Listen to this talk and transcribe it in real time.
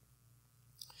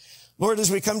Lord,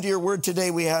 as we come to your word today,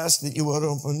 we ask that you would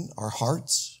open our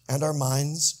hearts and our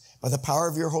minds by the power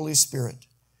of your Holy Spirit.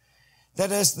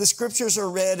 That as the scriptures are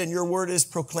read and your word is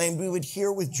proclaimed, we would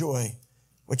hear with joy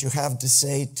what you have to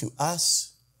say to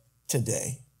us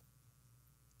today.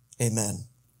 Amen.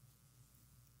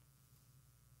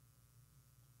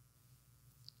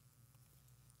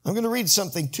 I'm going to read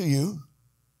something to you.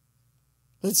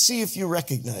 Let's see if you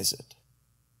recognize it.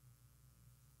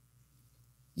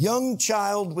 Young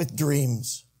child with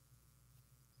dreams.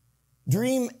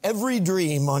 Dream every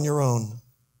dream on your own.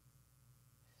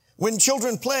 When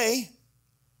children play,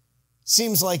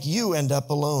 seems like you end up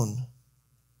alone.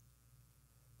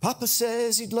 Papa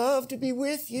says he'd love to be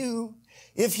with you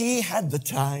if he had the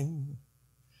time.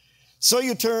 So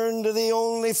you turn to the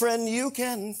only friend you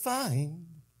can find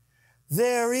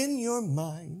there in your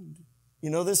mind. You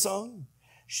know this song?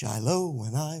 Shiloh,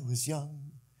 when I was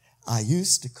young, I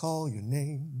used to call your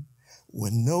name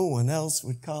when no one else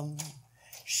would come.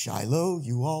 Shiloh,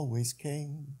 you always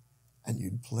came and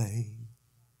you'd play.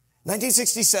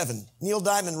 1967, Neil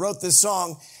Diamond wrote this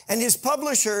song, and his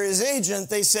publisher, his agent,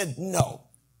 they said, no,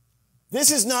 this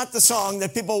is not the song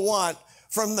that people want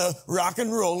from the rock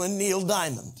and rollin' Neil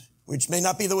Diamond, which may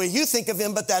not be the way you think of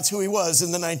him, but that's who he was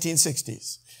in the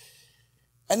 1960s.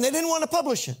 And they didn't want to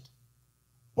publish it.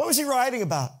 What was he writing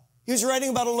about? He was writing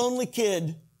about a lonely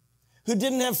kid who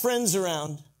didn't have friends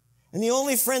around. And the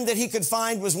only friend that he could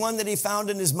find was one that he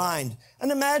found in his mind, an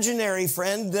imaginary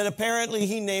friend that apparently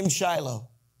he named Shiloh.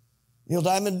 Neil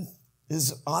Diamond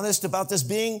is honest about this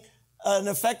being an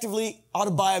effectively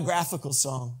autobiographical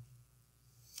song.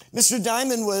 Mr.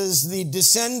 Diamond was the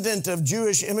descendant of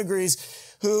Jewish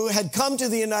immigrants who had come to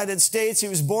the United States. He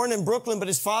was born in Brooklyn, but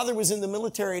his father was in the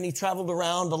military and he traveled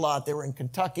around a lot. They were in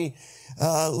Kentucky.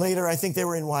 Later, I think they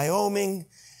were in Wyoming.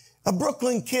 A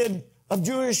Brooklyn kid of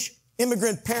Jewish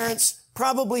immigrant parents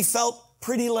probably felt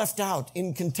pretty left out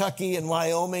in Kentucky and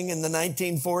Wyoming in the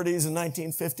 1940s and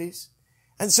 1950s.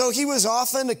 And so he was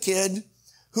often a kid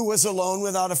who was alone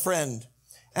without a friend.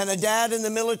 And a dad in the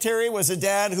military was a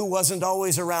dad who wasn't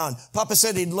always around. Papa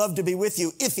said he'd love to be with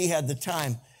you if he had the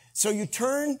time. So you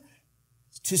turn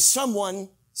to someone,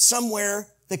 somewhere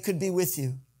that could be with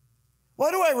you.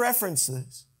 Why do I reference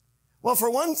this? Well,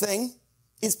 for one thing,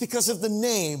 it's because of the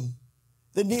name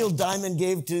that Neil Diamond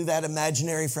gave to that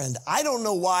imaginary friend. I don't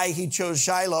know why he chose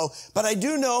Shiloh, but I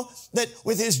do know that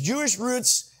with his Jewish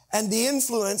roots and the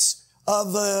influence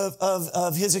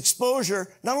of his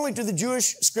exposure, not only to the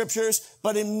Jewish scriptures,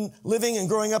 but in living and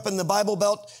growing up in the Bible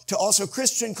Belt, to also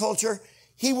Christian culture,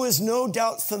 he was no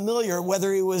doubt familiar,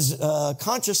 whether he was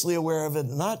consciously aware of it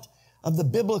or not, of the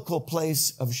biblical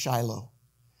place of Shiloh.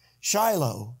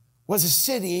 Shiloh was a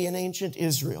city in ancient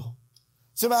Israel.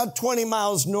 It's about 20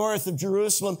 miles north of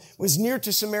Jerusalem, was near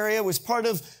to Samaria, was part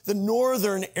of the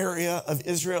northern area of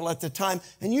Israel at the time.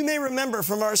 And you may remember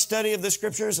from our study of the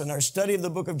scriptures and our study of the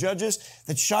book of Judges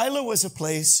that Shiloh was a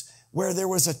place where there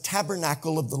was a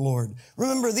tabernacle of the Lord.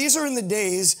 Remember, these are in the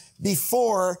days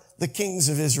before the kings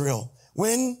of Israel,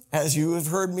 when, as you have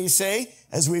heard me say,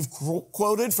 as we've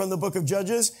quoted from the book of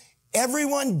Judges,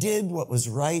 everyone did what was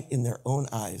right in their own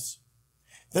eyes.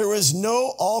 There was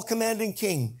no all-commanding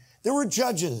king. There were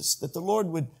judges that the Lord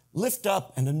would lift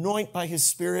up and anoint by his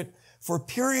Spirit for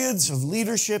periods of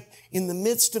leadership in the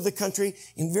midst of the country,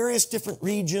 in various different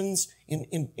regions,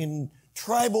 in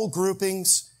tribal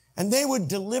groupings, and they would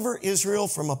deliver Israel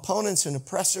from opponents and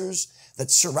oppressors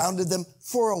that surrounded them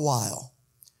for a while.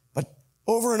 But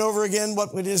over and over again,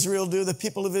 what would Israel do? The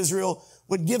people of Israel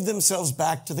would give themselves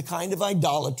back to the kind of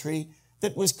idolatry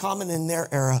that was common in their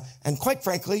era. And quite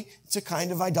frankly, it's a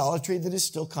kind of idolatry that is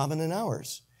still common in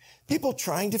ours. People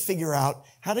trying to figure out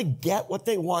how to get what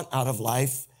they want out of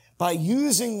life by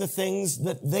using the things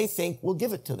that they think will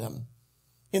give it to them.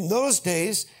 In those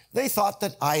days, they thought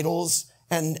that idols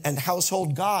and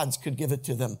household gods could give it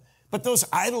to them. But those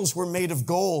idols were made of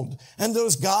gold, and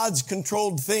those gods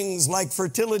controlled things like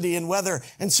fertility and weather.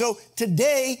 And so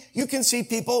today, you can see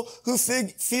people who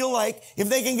feel like if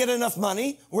they can get enough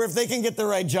money, or if they can get the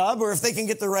right job, or if they can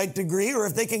get the right degree, or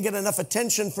if they can get enough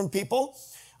attention from people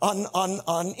on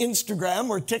Instagram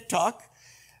or TikTok.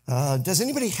 Does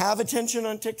anybody have attention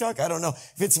on TikTok? I don't know.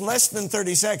 If it's less than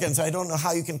 30 seconds, I don't know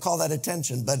how you can call that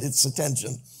attention, but it's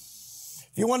attention.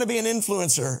 If you want to be an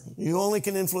influencer, you only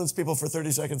can influence people for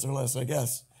 30 seconds or less, I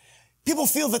guess. People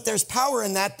feel that there's power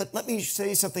in that, but let me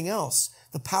say something else.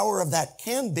 The power of that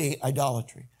can be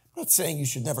idolatry. I'm not saying you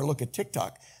should never look at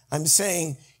TikTok. I'm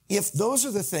saying if those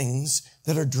are the things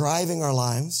that are driving our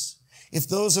lives, if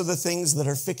those are the things that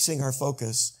are fixing our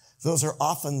focus, those are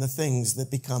often the things that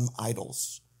become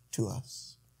idols to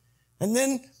us. And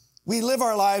then we live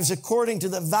our lives according to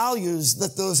the values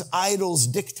that those idols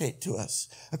dictate to us,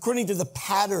 according to the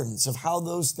patterns of how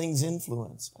those things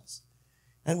influence us.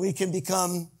 And we can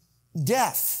become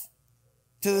deaf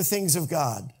to the things of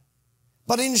God.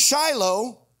 But in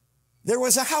Shiloh, there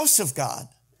was a house of God,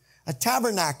 a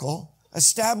tabernacle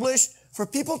established for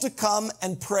people to come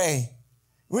and pray.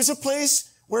 It was a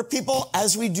place where people,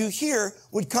 as we do here,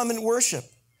 would come and worship,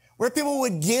 where people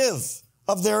would give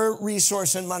of their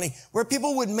resource and money, where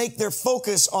people would make their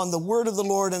focus on the word of the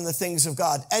Lord and the things of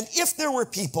God. And if there were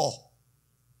people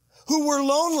who were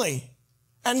lonely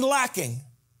and lacking,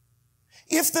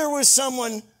 if there was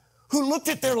someone who looked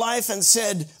at their life and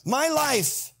said, my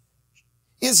life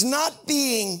is not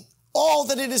being all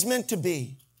that it is meant to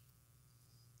be,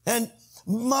 and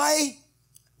my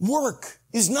work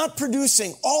is not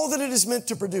producing all that it is meant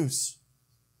to produce.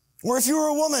 Or if you were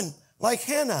a woman like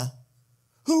Hannah,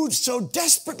 who so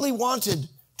desperately wanted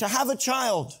to have a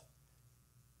child,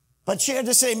 but she had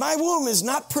to say, my womb is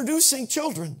not producing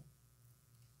children,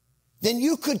 then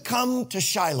you could come to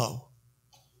Shiloh,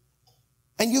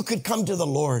 and you could come to the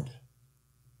Lord,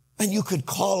 and you could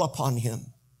call upon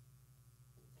him.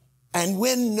 And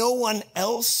when no one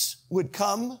else would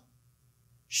come,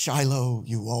 Shiloh,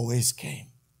 you always came,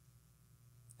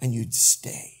 and you'd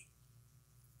stay.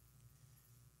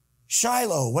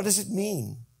 Shiloh, what does it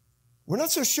mean? We're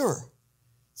not so sure.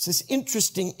 It's this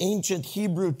interesting ancient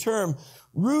Hebrew term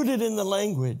rooted in the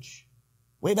language.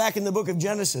 Way back in the book of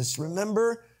Genesis,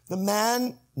 remember the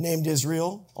man named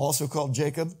Israel, also called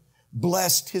Jacob,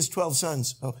 blessed his 12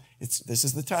 sons. Oh, this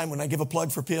is the time when I give a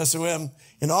plug for PSOM.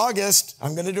 In August,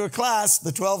 I'm going to do a class,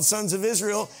 the 12 sons of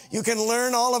Israel. You can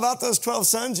learn all about those 12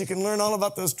 sons. You can learn all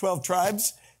about those 12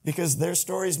 tribes because their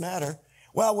stories matter.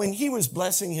 Well, when he was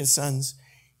blessing his sons,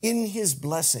 in his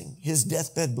blessing, his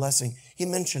deathbed blessing, he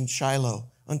mentioned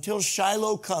Shiloh. Until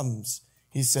Shiloh comes,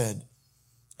 he said.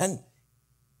 And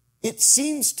it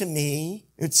seems to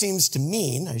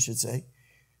mean, I should say,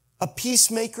 a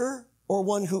peacemaker or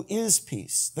one who is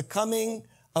peace, the coming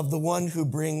of the one who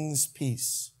brings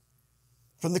peace.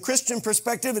 From the Christian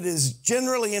perspective, it is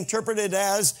generally interpreted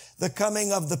as the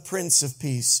coming of the Prince of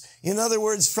Peace. In other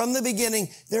words, from the beginning,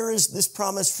 there is this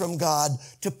promise from God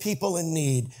to people in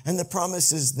need. And the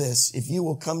promise is this: if you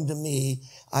will come to me,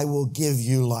 I will give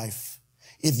you life.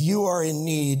 If you are in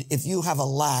need, if you have a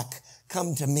lack,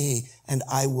 come to me and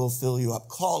I will fill you up.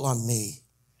 Call on me.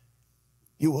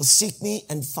 You will seek me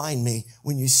and find me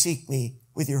when you seek me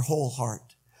with your whole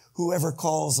heart. Whoever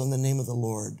calls on the name of the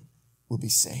Lord will be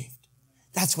saved.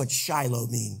 That's what Shiloh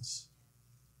means.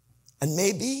 And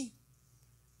maybe,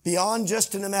 beyond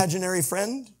just an imaginary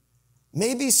friend,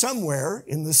 maybe somewhere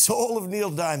in the soul of Neil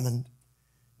Diamond,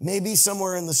 maybe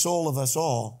somewhere in the soul of us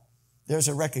all, there's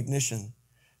a recognition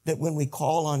that when we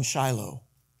call on Shiloh,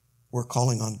 we're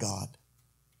calling on God.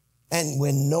 And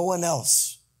when no one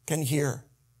else can hear,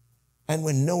 and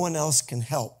when no one else can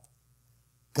help,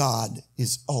 God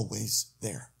is always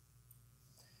there.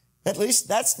 At least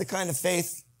that's the kind of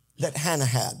faith that Hannah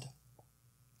had.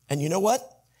 And you know what?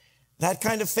 That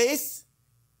kind of faith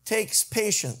takes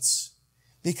patience.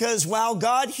 Because while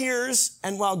God hears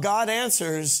and while God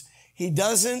answers, he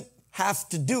doesn't have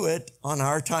to do it on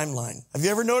our timeline. Have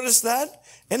you ever noticed that?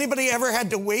 Anybody ever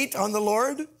had to wait on the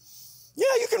Lord?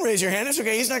 Yeah, you can raise your hand. It's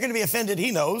okay. He's not going to be offended.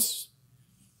 He knows.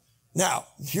 Now,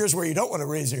 here's where you don't want to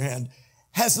raise your hand.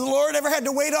 Has the Lord ever had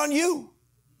to wait on you?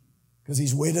 Because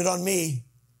he's waited on me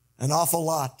an awful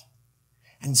lot.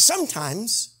 And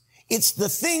sometimes it's the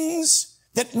things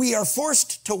that we are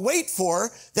forced to wait for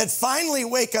that finally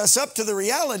wake us up to the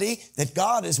reality that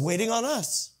God is waiting on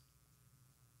us.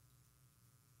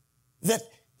 That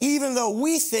even though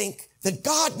we think that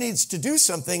God needs to do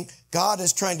something, God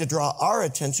is trying to draw our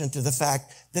attention to the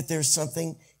fact that there's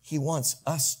something he wants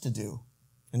us to do.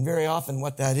 And very often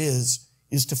what that is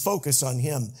to focus on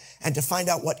him and to find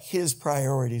out what his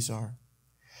priorities are.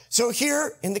 So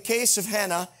here, in the case of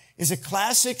Hannah, is a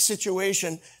classic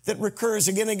situation that recurs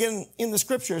again and again in the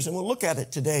scriptures, and we'll look at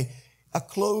it today. A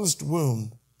closed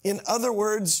womb. In other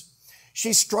words,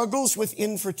 she struggles with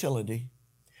infertility.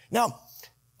 Now,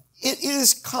 it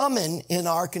is common in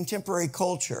our contemporary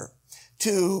culture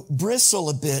to bristle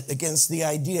a bit against the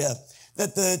idea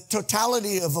that the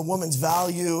totality of a woman's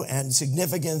value and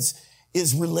significance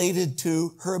is related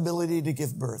to her ability to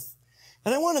give birth.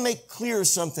 And I want to make clear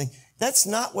something. That's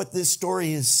not what this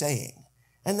story is saying.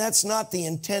 And that's not the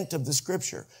intent of the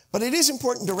scripture. But it is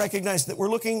important to recognize that we're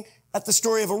looking at the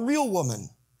story of a real woman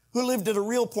who lived at a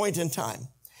real point in time.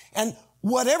 And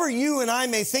whatever you and I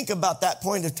may think about that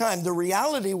point of time, the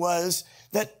reality was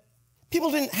that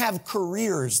people didn't have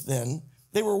careers then.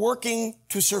 They were working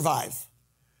to survive.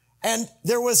 And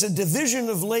there was a division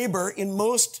of labor in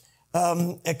most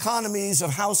economies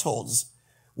of households,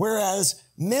 whereas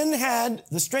men had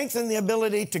the strength and the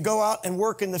ability to go out and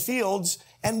work in the fields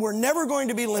and were never going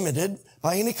to be limited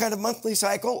by any kind of monthly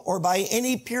cycle or by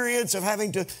any periods of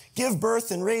having to give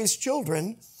birth and raise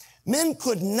children. Men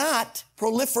could not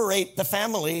proliferate the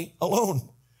family alone.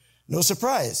 No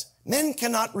surprise. Men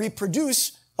cannot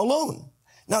reproduce alone.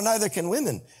 Now, neither can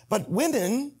women, but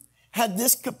women had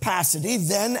this capacity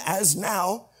then as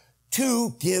now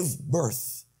to give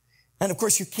birth. And of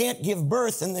course, you can't give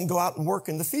birth and then go out and work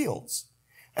in the fields.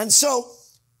 And so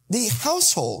the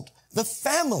household, the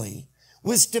family,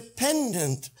 was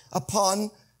dependent upon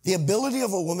the ability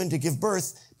of a woman to give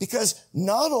birth, because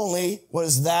not only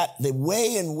was that the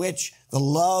way in which the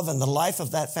love and the life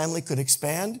of that family could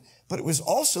expand, but it was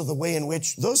also the way in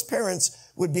which those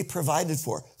parents would be provided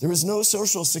for. There was no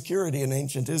social security in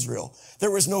ancient Israel.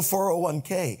 There was no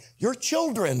 401k. Your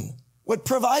children would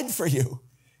provide for you.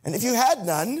 And if you had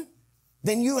none,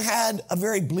 then you had a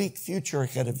very bleak future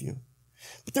ahead of you.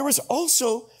 But there was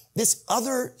also this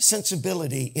other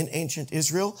sensibility in ancient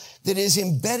Israel that is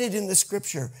embedded in the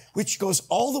scripture, which goes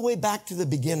all the way back to the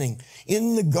beginning,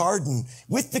 in the garden,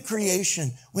 with the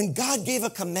creation, when God gave a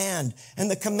command.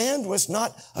 And the command was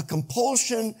not a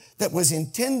compulsion that was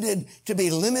intended to be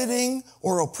limiting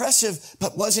or oppressive,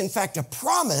 but was in fact a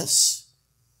promise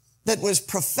that was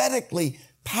prophetically,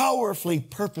 powerfully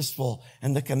purposeful.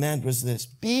 And the command was this: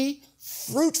 be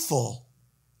fruitful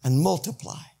and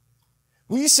multiply.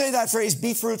 Will you say that phrase,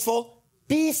 be fruitful?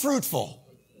 Be fruitful.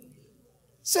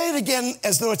 Say it again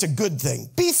as though it's a good thing.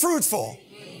 Be fruitful.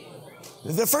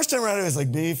 The first time around it was like,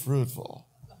 be fruitful.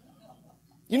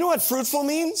 You know what fruitful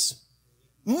means?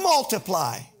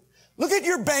 Multiply. Look at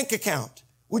your bank account.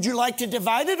 Would you like to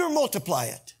divide it or multiply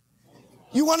it?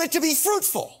 You want it to be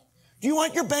fruitful. Do you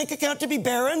want your bank account to be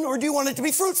barren, or do you want it to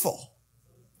be fruitful?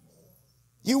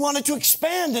 You want it to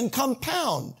expand and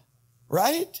compound,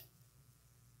 right?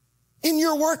 In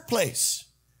your workplace,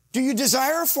 do you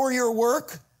desire for your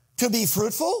work to be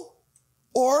fruitful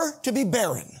or to be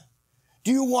barren?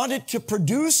 Do you want it to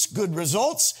produce good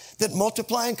results that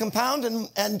multiply and compound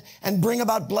and bring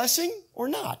about blessing, or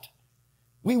not?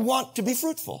 We want to be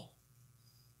fruitful.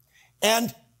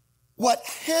 And what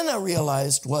Hannah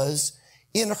realized was,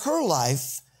 in her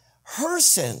life, her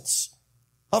sense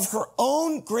of her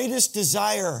own greatest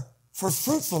desire for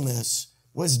fruitfulness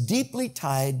was deeply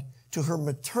tied to her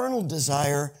maternal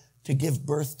desire to give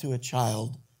birth to a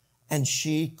child, and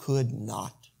she could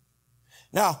not.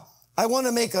 Now, I want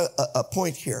to make a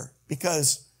point here,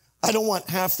 because I don't want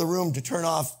half the room to turn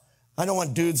off. I don't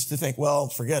want dudes to think, well,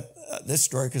 forget this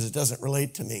story because it doesn't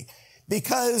relate to me.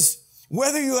 Because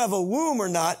whether you have a womb or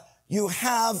not, you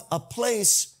have a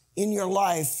place in your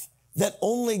life that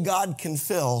only God can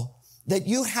fill, that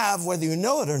you have, whether you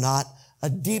know it or not, a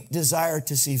deep desire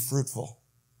to see fruitful.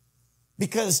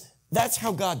 Because that's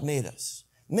how God made us.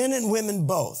 Men and women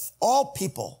both, all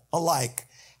people alike,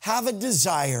 have a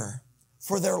desire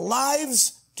for their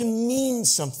lives to mean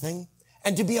something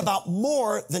and to be about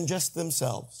more than just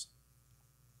themselves.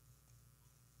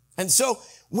 And so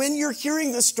when you're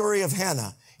hearing the story of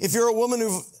Hannah, if you're a woman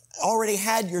who've already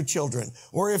had your children,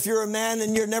 or if you're a man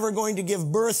and you're never going to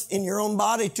give birth in your own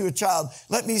body to a child,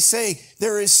 let me say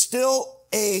there is still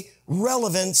a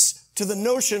relevance to the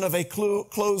notion of a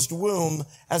closed womb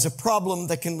as a problem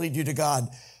that can lead you to God.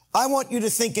 I want you to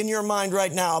think in your mind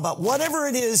right now about whatever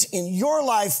it is in your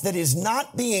life that is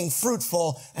not being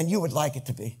fruitful and you would like it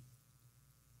to be.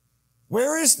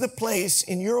 Where is the place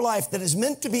in your life that is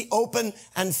meant to be open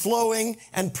and flowing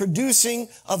and producing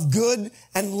of good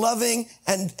and loving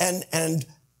and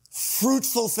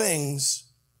fruitful things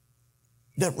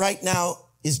that right now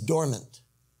is dormant?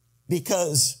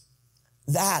 Because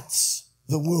that's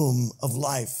the womb of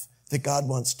life that God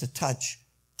wants to touch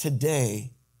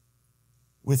today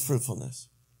with fruitfulness.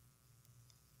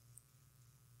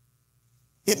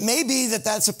 It may be that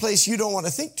that's a place you don't want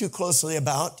to think too closely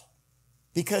about,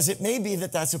 because it may be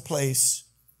that that's a place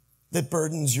that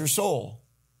burdens your soul,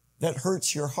 that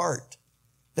hurts your heart,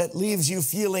 that leaves you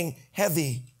feeling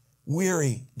heavy,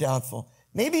 weary, doubtful.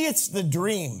 Maybe it's the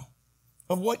dream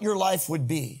of what your life would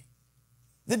be,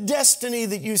 the destiny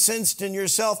that you sensed in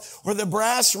yourself, or the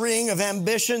brass ring of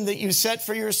ambition that you set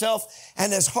for yourself.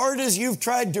 And as hard as you've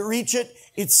tried to reach it,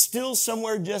 it's still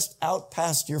somewhere just out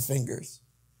past your fingers.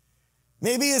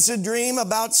 Maybe it's a dream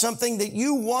about something that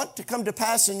you want to come to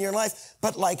pass in your life,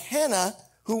 but like Hannah,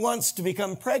 who wants to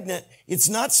become pregnant, it's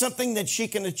not something that she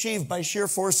can achieve by sheer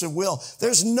force of will.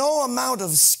 There's no amount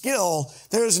of skill.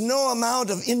 There's no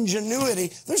amount of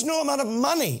ingenuity. There's no amount of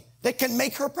money that can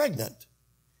make her pregnant.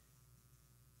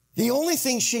 The only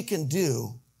thing she can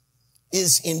do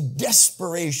is in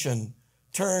desperation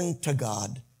turn to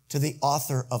God, to the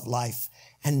author of life,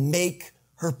 and make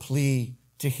her plea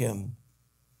to him.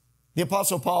 The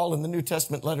Apostle Paul in the New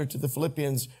Testament letter to the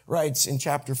Philippians writes in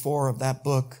chapter 4 of that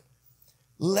book,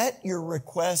 let your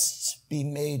requests be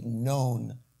made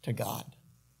known to God.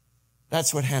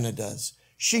 That's what Hannah does.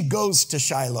 She goes to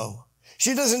Shiloh.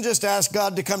 She doesn't just ask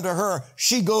God to come to her.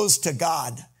 She goes to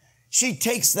God. She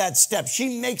takes that step.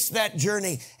 She makes that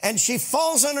journey, and she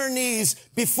falls on her knees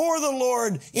before the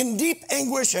Lord in deep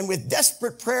anguish and with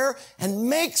desperate prayer and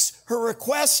makes her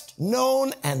request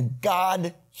known, and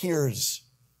God hears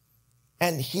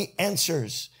and he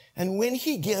answers. And when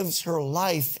he gives her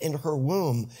life in her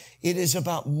womb, it is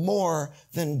about more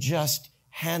than just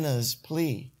Hannah's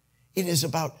plea. It is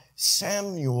about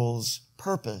Samuel's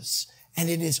purpose, and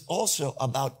it is also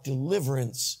about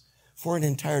deliverance for an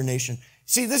entire nation.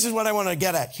 See, this is what I want to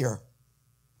get at here.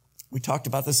 We talked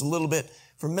about this a little bit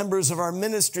for members of our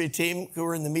ministry team who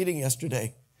were in the meeting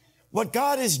yesterday. What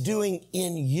God is doing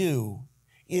in you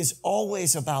is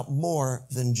always about more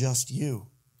than just you.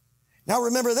 Now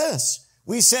remember this.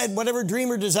 We said whatever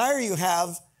dream or desire you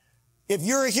have, if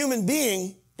you're a human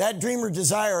being, that dream or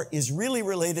desire is really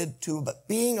related to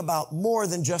being about more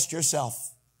than just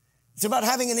yourself. It's about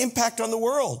having an impact on the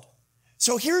world.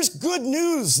 So here's good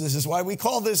news. This is why we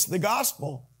call this the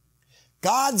gospel.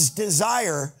 God's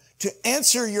desire to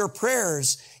answer your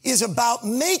prayers is about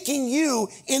making you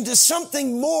into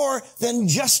something more than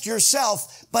just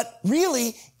yourself, but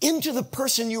really into the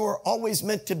person you were always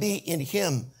meant to be in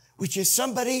him, which is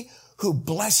somebody who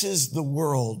blesses the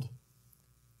world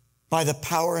by the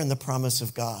power and the promise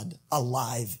of God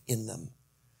alive in them.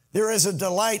 There is a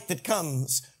delight that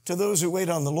comes to those who wait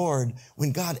on the Lord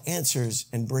when God answers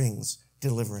and brings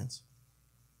deliverance.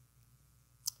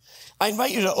 I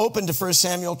invite you to open to 1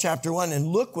 Samuel chapter 1 and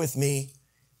look with me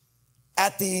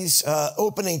at these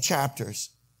opening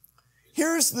chapters.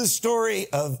 Here's the story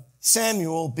of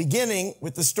Samuel beginning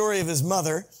with the story of his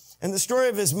mother, and the story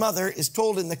of his mother is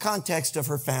told in the context of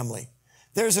her family.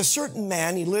 There's a certain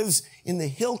man, he lives in the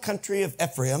hill country of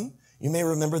Ephraim. You may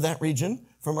remember that region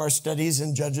from our studies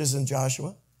in Judges and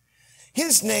Joshua.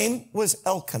 His name was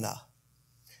Elkanah.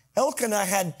 Elkanah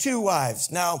had 2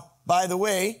 wives. Now, by the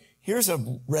way, here's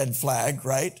a red flag,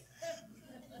 right?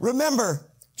 Remember,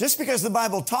 just because the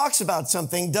Bible talks about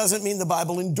something doesn't mean the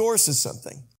Bible endorses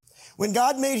something. When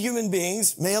God made human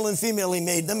beings, male and female, he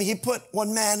made them. He put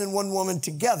one man and one woman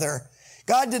together.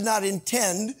 God did not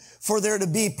intend for there to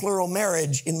be plural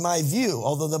marriage, in my view,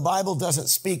 although the Bible doesn't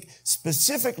speak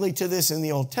specifically to this in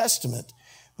the Old Testament.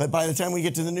 But by the time we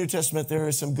get to the New Testament, there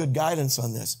is some good guidance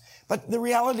on this. But the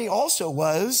reality also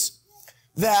was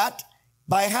that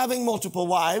by having multiple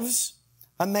wives,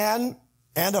 a man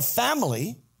and a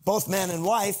family, both man and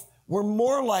wife, were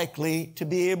more likely to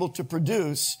be able to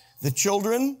produce the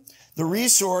children, the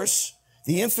resource,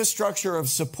 the infrastructure of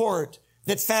support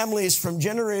that families from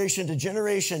generation to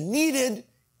generation needed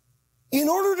in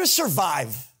order to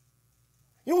survive.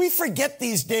 You know, we forget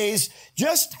these days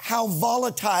just how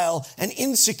volatile and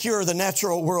insecure the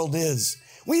natural world is.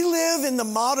 We live in the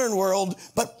modern world,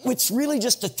 but it's really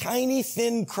just a tiny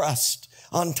thin crust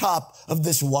on top of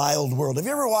this wild world. Have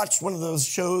you ever watched one of those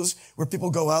shows where people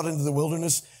go out into the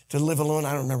wilderness to live alone?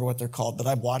 I don't remember what they're called, but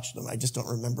I've watched them. I just don't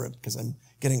remember it because I'm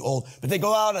getting old. But they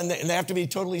go out and they have to be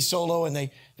totally solo, and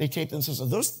they tape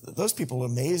themselves. Those people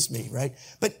amaze me, right?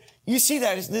 But you see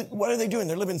that. What are they doing?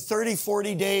 They're living 30,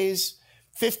 40 days,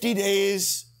 50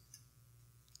 days,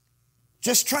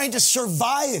 just trying to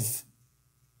survive,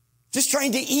 just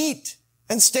trying to eat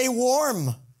and stay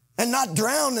warm and not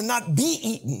drown and not be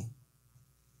eaten.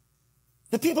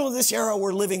 The people of this era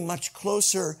were living much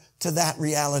closer to that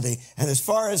reality. And as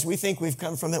far as we think we've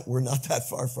come from it, we're not that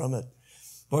far from it.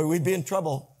 Boy, we'd be in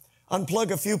trouble.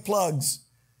 Unplug a few plugs,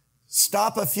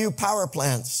 stop a few power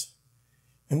plants,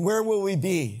 and where will we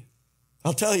be?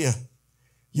 I'll tell you,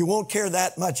 you won't care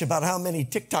that much about how many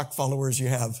TikTok followers you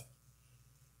have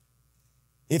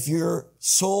if your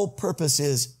sole purpose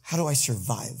is, how do I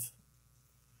survive?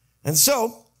 And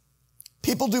so,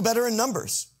 people do better in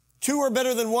numbers. 2 are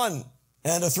better than 1.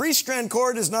 And a 3-strand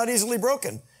cord is not easily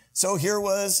broken. So here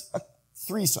was a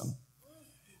threesome.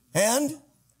 And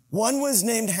one was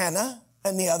named Hannah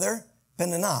and the other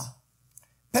Peninnah.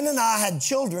 Peninnah had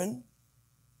children,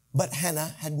 but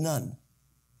Hannah had none.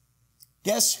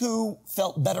 Guess who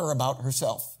felt better about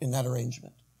herself in that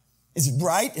arrangement? Is it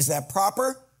right? Is that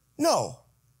proper? No.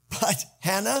 But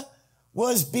Hannah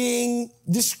was being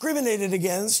discriminated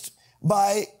against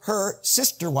by her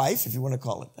sister wife, if you want to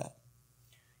call it that.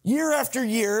 Year after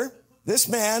year, this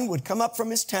man would come up from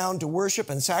his town to worship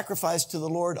and sacrifice to the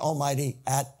Lord Almighty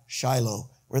at Shiloh,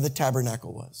 where the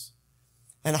tabernacle was.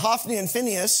 And Hophni and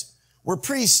Phinehas were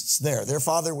priests there. Their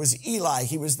father was Eli.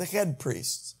 He was the head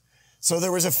priest. So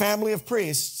there was a family of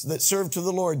priests that served to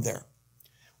the Lord there.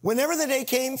 Whenever the day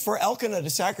came for Elkanah to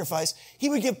sacrifice, he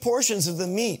would give portions of the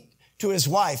meat to his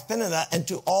wife, Peninnah, and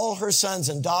to all her sons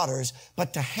and daughters.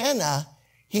 But to Hannah,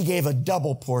 he gave a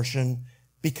double portion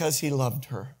because he loved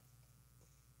her.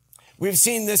 We've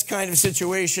seen this kind of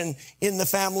situation in the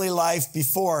family life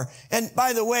before. And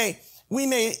by the way, we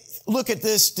may look at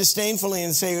this disdainfully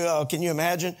and say, oh, can you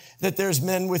imagine that there's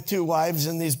men with 2 wives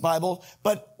in these Bibles?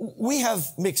 But we have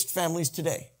mixed families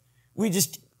today. We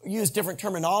just use different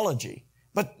terminology.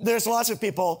 But there's lots of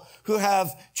people who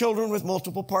have children with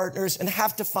multiple partners and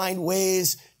have to find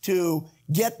ways to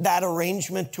get that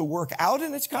arrangement to work out,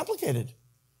 and it's complicated.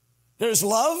 There's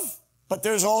love, but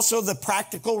there's also the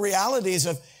practical realities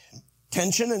of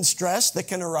tension and stress that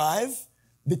can arrive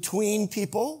between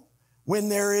people when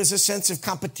there is a sense of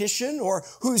competition or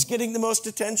who's getting the most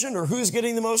attention or who's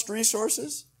getting the most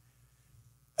resources.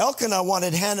 Elkanah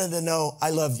wanted Hannah to know, I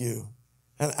love you.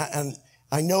 And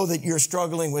I know that you're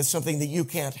struggling with something that you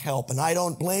can't help, and I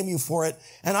don't blame you for it.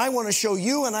 And I want to show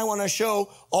you, and I want to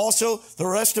show also the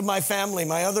rest of my family,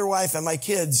 my other wife and my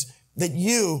kids, that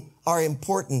you are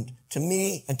important to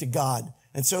me and to God.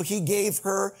 And so he gave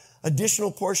her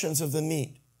additional portions of the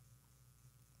meat.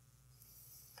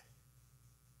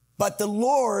 But the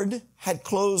Lord had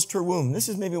closed her womb. This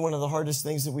is maybe one of the hardest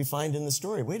things that we find in the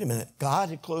story. Wait a minute. God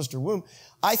had closed her womb.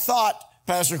 I thought,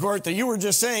 Pastor Court, that you were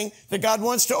just saying that God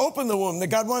wants to open the womb, that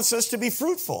God wants us to be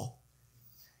fruitful.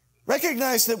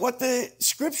 Recognize that what the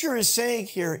scripture is saying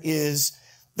here is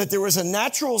that there was a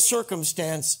natural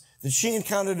circumstance that she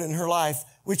encountered in her life,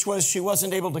 which was she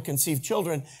wasn't able to conceive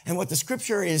children. And what the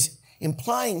scripture is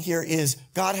implying here is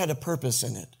God had a purpose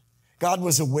in it. God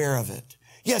was aware of it.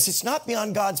 Yes, it's not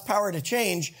beyond God's power to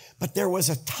change, but there was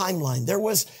a timeline. There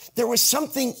was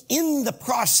something in the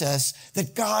process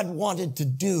that God wanted to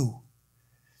do.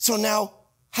 So now,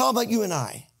 how about you and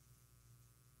I?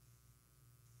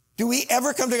 Do we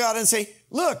ever come to God and say,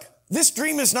 look, this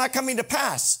dream is not coming to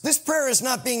pass. This prayer is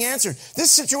not being answered. This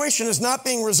situation is not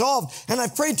being resolved. And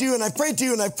I've prayed to you and I've prayed to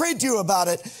you and I've prayed to you about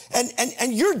it.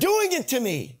 And you're doing it to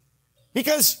me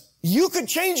because you could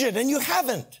change it and you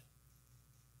haven't.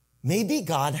 Maybe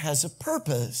God has a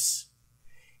purpose.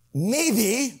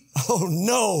 Maybe, oh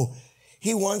no,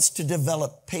 he wants to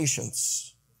develop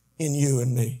patience in you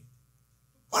and me.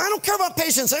 Well, I don't care about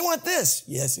patience. I want this.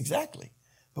 Yes, exactly.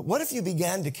 But what if you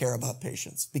began to care about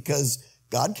patience? Because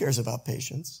God cares about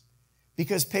patience.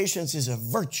 Because patience is a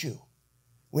virtue.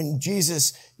 When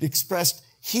Jesus expressed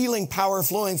healing power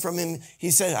flowing from him,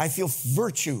 he said, I feel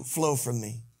virtue flow from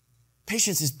me.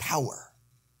 Patience is power.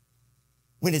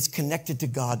 When it's connected to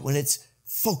God, when it's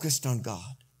focused on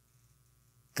God.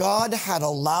 God had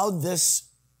allowed this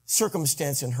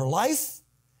circumstance in her life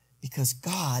because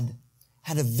God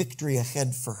had a victory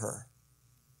ahead for her.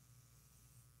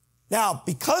 Now,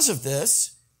 because of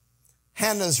this,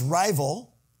 Hannah's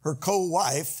rival, her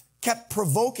co-wife, kept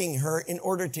provoking her in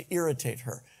order to irritate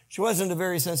her. She wasn't a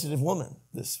very sensitive woman,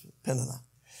 this Peninnah.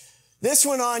 This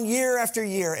went on year after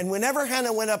year, and whenever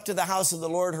Hannah went up to the house of the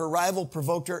Lord, her rival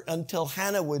provoked her until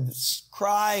Hannah would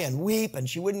cry and weep, and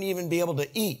she wouldn't even be able to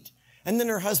eat. And then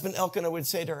her husband Elkanah would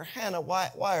say to her, Hannah, why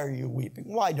are you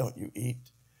weeping? Why don't you eat?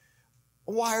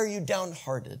 Why are you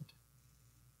downhearted?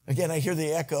 Again, I hear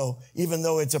the echo, even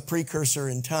though it's a precursor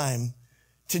in time,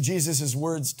 to Jesus'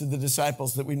 words to the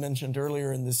disciples that we mentioned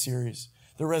earlier in this series.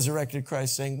 The resurrected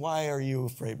Christ saying, why are you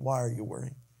afraid? Why are you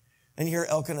worrying? And here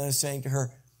Elkanah is saying to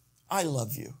her, I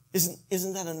love you.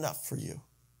 Isn't that enough for you?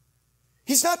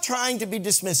 He's not trying to be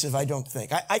dismissive, I don't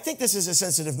think. I think this is a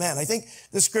sensitive man. I think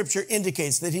the scripture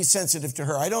indicates that he's sensitive to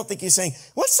her. I don't think he's saying,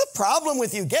 what's the problem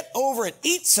with you? Get over it.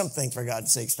 Eat something, for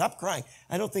God's sake. Stop crying.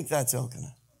 I don't think that's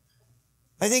Elkanah.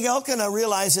 I think Elkanah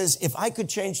realizes, if I could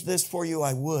change this for you,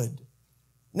 I would.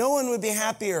 No one would be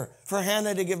happier for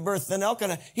Hannah to give birth than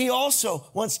Elkanah. He also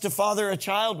wants to father a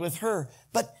child with her.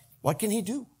 But what can he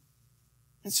do?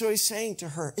 And so he's saying to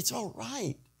her, it's all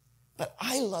right, but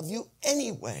I love you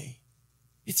anyway.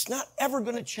 It's not ever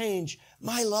going to change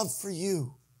my love for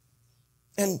you.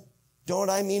 And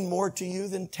don't I mean more to you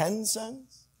than 10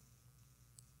 sons?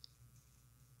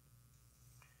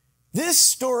 This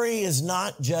story is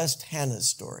not just Hannah's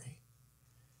story.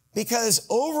 Because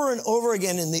over and over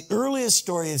again in the earliest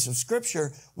stories of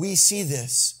Scripture, we see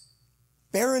this.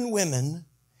 Barren women,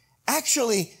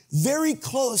 actually very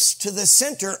close to the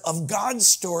center of God's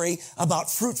story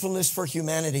about fruitfulness for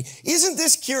humanity. Isn't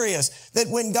this curious that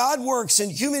when God works in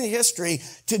human history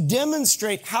to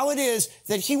demonstrate how it is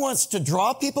that he wants to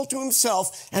draw people to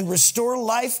himself and restore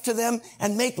life to them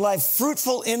and make life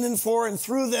fruitful in and for and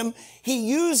through them, he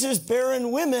uses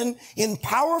barren women in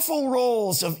powerful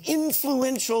roles of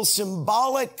influential,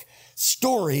 symbolic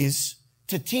stories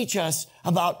to teach us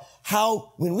about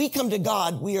how when we come to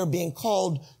God, we are being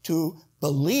called to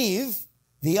believe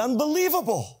the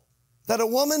unbelievable. That a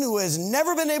woman who has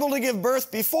never been able to give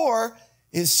birth before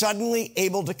is suddenly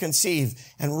able to conceive.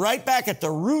 And right back at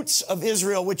the roots of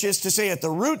Israel, which is to say at the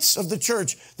roots of the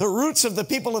church, the roots of the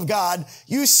people of God,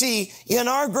 you see in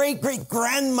our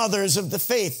great-great-grandmothers of the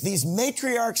faith, these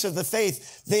matriarchs of the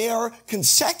faith, they are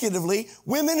consecutively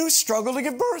women who struggle to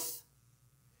give birth.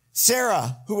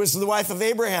 Sarah, who was the wife of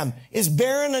Abraham, is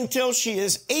barren until she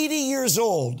is 80 years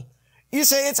old. You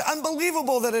say it's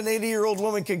unbelievable that an 80-year-old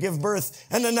woman could give birth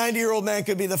and a 90-year-old man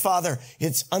could be the father.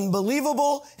 It's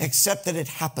unbelievable, except that it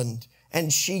happened.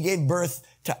 And she gave birth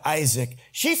to Isaac.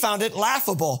 She found it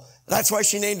laughable. That's why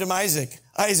she named him Isaac.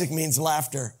 Isaac means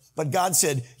laughter. But God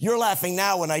said, you're laughing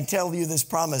now when I tell you this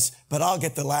promise, but I'll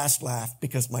get the last laugh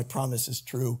because my promise is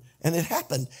true. And it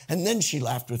happened. And then she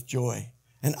laughed with joy.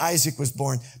 And Isaac was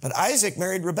born. But Isaac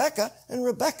married Rebekah, and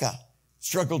Rebekah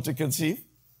struggled to conceive.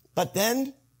 But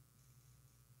then,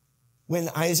 when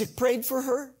Isaac prayed for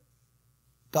her,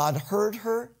 God heard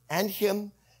her and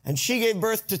him, and she gave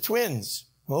birth to twins.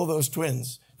 Oh, those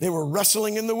twins. They were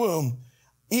wrestling in the womb.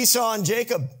 Esau and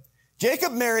Jacob.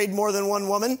 Jacob married more than one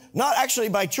woman, not actually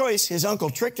by choice. His uncle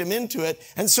tricked him into it.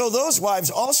 And so those wives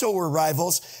also were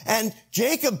rivals. And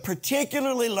Jacob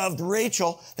particularly loved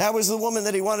Rachel. That was the woman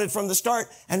that he wanted from the start.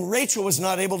 And Rachel was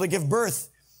not able to give birth.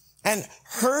 And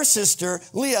her sister,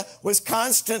 Leah, was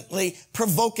constantly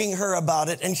provoking her about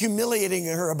it and humiliating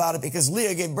her about it because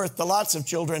Leah gave birth to lots of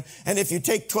children. And if you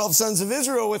take 12 sons of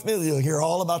Israel with me, you'll hear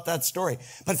all about that story.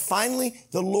 But finally,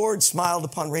 the Lord smiled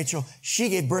upon Rachel. She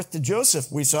gave birth to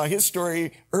Joseph. We saw his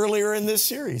story earlier in this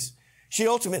series. She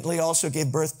ultimately also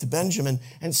gave birth to Benjamin.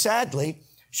 And sadly,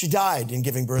 she died in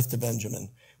giving birth to Benjamin,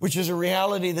 which is a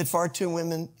reality that far too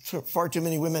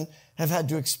many women have had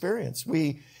to experience.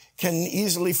 We can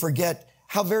easily forget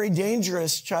how very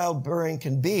dangerous childbearing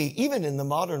can be, even in the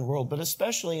modern world, but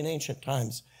especially in ancient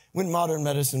times when modern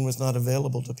medicine was not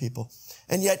available to people.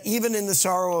 And yet, even in the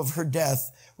sorrow of her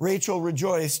death, Rachel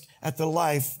rejoiced at the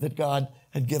life that God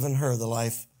had given her, the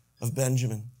life of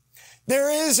Benjamin.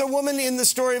 There is a woman in the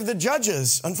story of the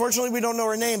Judges. Unfortunately, we don't know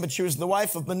her name, but she was the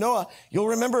wife of Manoah. You'll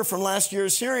remember from last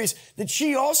year's series that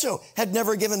she also had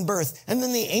never given birth. And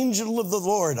then the angel of the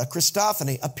Lord, a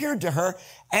Christophany, appeared to her,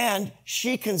 and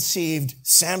she conceived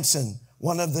Samson,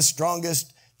 one of the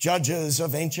strongest judges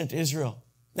of ancient Israel.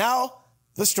 Now,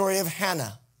 the story of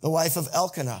Hannah, the wife of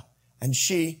Elkanah, and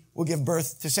she will give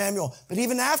birth to Samuel. But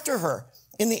even after her,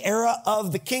 in the era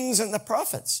of the kings and the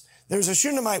prophets, there's a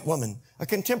Shunammite woman, a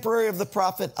contemporary of the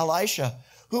prophet Elisha,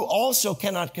 who also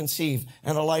cannot conceive.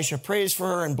 And Elisha prays for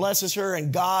her and blesses her,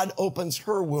 and God opens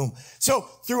her womb. So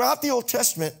throughout the Old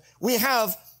Testament, we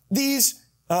have these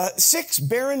 6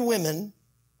 barren women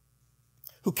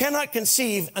who cannot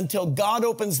conceive until God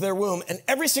opens their womb. And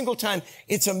every single time,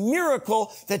 it's a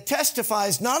miracle that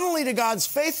testifies not only to God's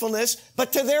faithfulness,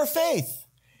 but to their faith.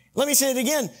 Let me say it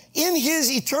again. In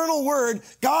his eternal word,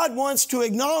 God wants to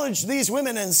acknowledge these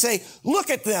women and say, look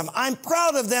at them. I'm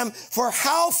proud of them for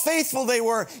how faithful they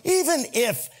were. Even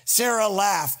if Sarah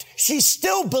laughed, she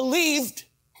still believed.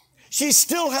 She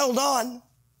still held on.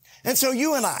 And so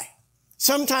you and I,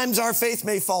 sometimes our faith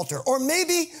may falter. Or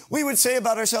maybe we would say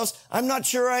about ourselves, I'm not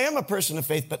sure I am a person of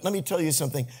faith, but let me tell you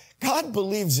something. God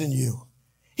believes in you.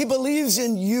 He believes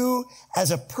in you as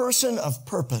a person of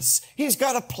purpose. He's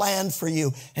got a plan for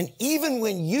you. And even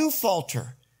when you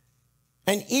falter,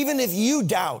 and even if you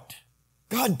doubt,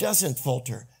 God doesn't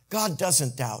falter. God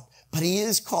doesn't doubt. But he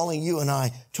is calling you and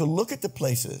I to look at the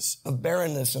places of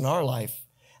barrenness in our life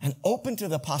and open to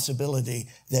the possibility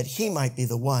that he might be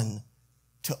the one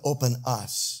to open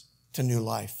us to new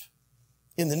life.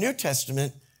 In the New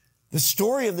Testament, the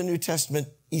story of the New Testament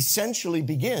essentially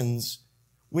begins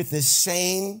with this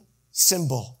same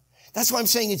symbol. That's why I'm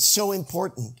saying it's so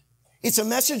important. It's a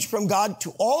message from God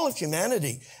to all of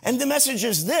humanity. And the message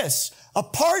is this: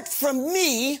 apart from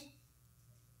me,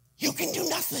 you can do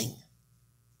nothing.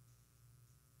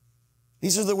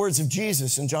 These are the words of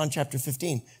Jesus in John chapter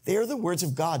 15. They are the words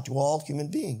of God to all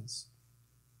human beings.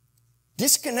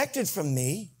 Disconnected from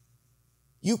me,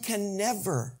 you can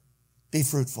never be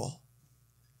fruitful.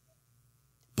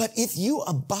 But if you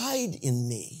abide in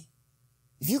me,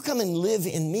 if you come and live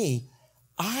in me,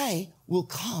 I will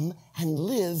come and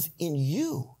live in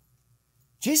you.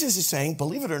 Jesus is saying,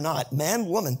 believe it or not, man,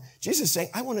 woman, Jesus is saying,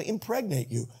 I want to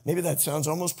impregnate you. Maybe that sounds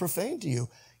almost profane to you.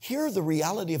 Hear the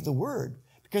reality of the word,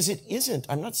 because it isn't.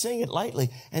 I'm not saying it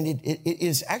lightly, and it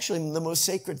is actually the most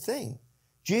sacred thing.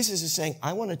 Jesus is saying,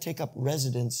 I want to take up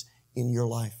residence in your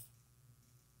life.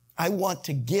 I want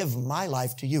to give my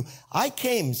life to you. I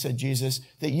came, said Jesus,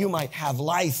 that you might have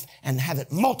life and have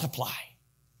it multiply.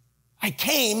 I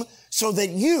came so that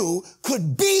you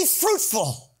could be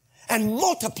fruitful and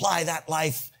multiply that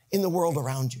life in the world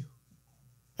around you.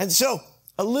 And so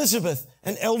Elizabeth,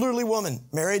 an elderly woman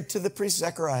married to the priest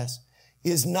Zacharias,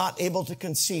 is not able to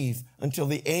conceive until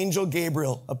the angel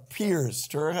Gabriel appears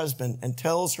to her husband and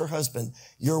tells her husband,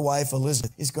 your wife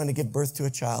Elizabeth is going to give birth to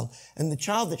a child. And the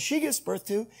child that she gives birth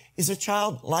to is a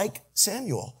child like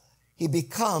Samuel. He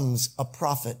becomes a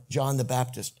prophet, John the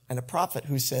Baptist, and a prophet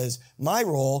who says, my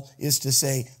role is to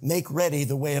say, make ready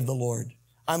the way of the Lord.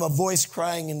 I'm a voice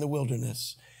crying in the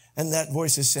wilderness. And that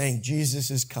voice is saying, Jesus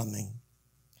is coming.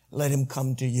 Let him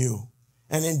come to you.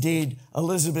 And indeed,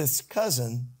 Elizabeth's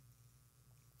cousin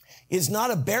is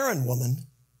not a barren woman.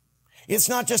 It's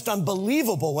not just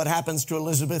unbelievable what happens to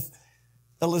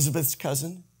Elizabeth's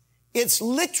cousin. It's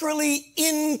literally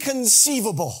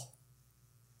inconceivable.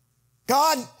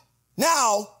 God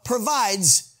now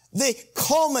provides the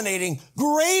culminating,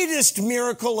 greatest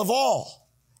miracle of all.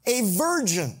 A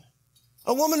virgin,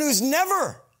 a woman who's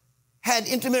never had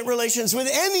intimate relations with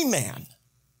any man,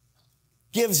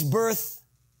 gives birth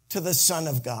to the Son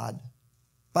of God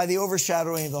by the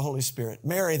overshadowing of the Holy Spirit.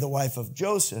 Mary, the wife of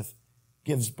Joseph,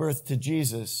 gives birth to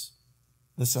Jesus,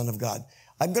 the Son of God.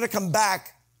 I'm going to come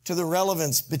back to the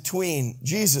relevance between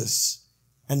Jesus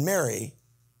and Mary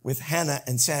with Hannah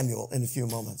and Samuel in a few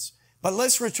moments. But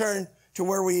let's return to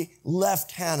where we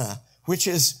left Hannah, which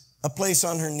is a place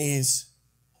on her knees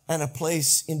and a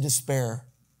place in despair,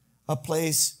 a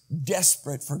place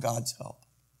desperate for God's help.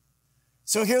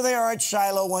 So here they are at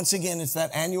Shiloh once again. It's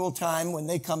that annual time when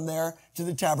they come there to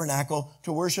the tabernacle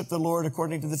to worship the Lord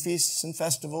according to the feasts and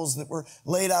festivals that were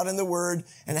laid out in the Word.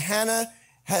 And Hannah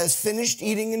has finished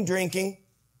eating and drinking.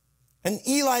 And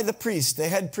Eli the priest, the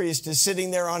head priest, is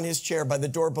sitting there on his chair by the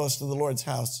doorpost of the Lord's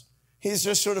house. He's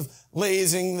just sort of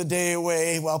lazing the day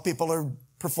away while people are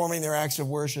performing their acts of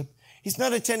worship. He's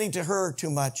not attending to her too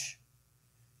much.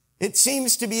 It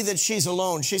seems to be that she's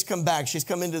alone. She's come back. She's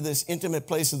come into this intimate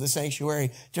place of the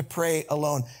sanctuary to pray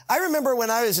alone. I remember when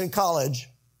I was in college,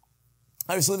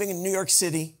 I was living in New York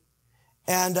City,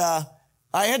 and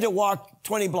I had to walk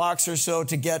 20 blocks or so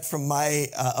to get from my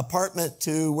apartment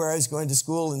to where I was going to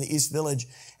school in the East Village.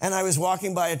 And I was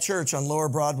walking by a church on Lower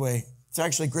Broadway. It's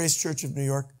actually Grace Church of New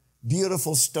York.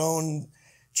 Beautiful stone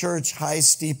church, high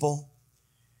steeple.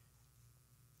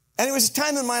 And it was a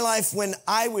time in my life when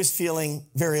I was feeling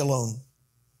very alone.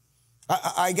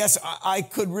 I guess I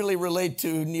could really relate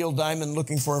to Neil Diamond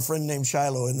looking for a friend named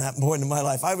Shiloh in that point in my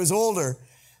life. I was older,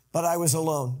 but I was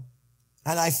alone.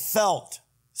 And I felt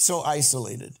so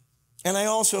isolated. And I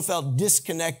also felt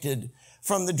disconnected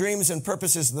from the dreams and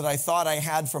purposes that I thought I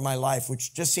had for my life,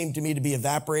 which just seemed to me to be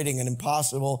evaporating and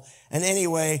impossible. And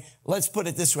anyway, let's put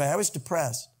it this way. I was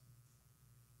depressed.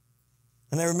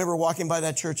 And I remember walking by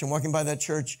that church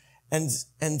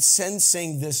and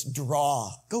sensing this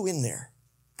draw. Go in there.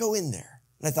 Go in there.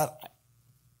 And I thought,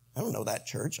 I don't know that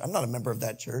church. I'm not a member of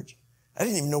that church. I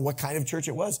didn't even know what kind of church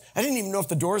it was. I didn't even know if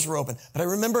the doors were open. But I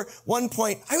remember one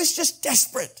point, I was just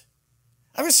desperate.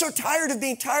 I was so tired of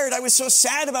being tired. I was so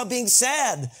sad about being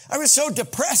sad. I was so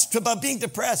depressed about being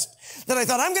depressed that I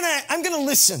thought, I'm going to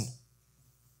listen.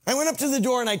 I went up to the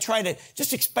door and I tried it,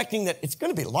 just expecting that it's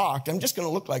going to be locked. I'm just going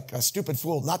to look like a stupid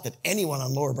fool. Not that anyone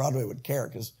on Lower Broadway would care,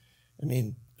 because,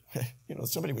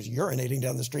 somebody was urinating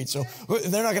down the street, so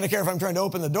they're not going to care if I'm trying to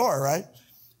open the door, right?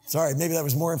 Sorry, maybe that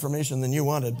was more information than you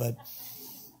wanted, but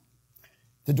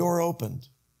the door opened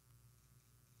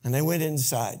and I went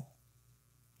inside.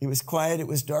 It was quiet. It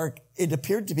was dark. It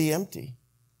appeared to be empty,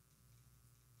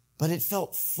 but it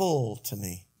felt full to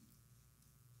me.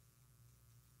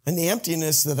 And the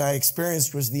emptiness that I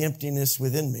experienced was the emptiness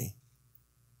within me.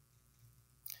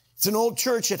 It's an old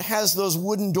church. It has those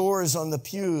wooden doors on the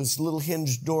pews, little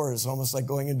hinged doors, almost like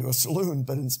going into a saloon,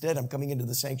 but instead I'm coming into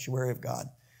the sanctuary of God.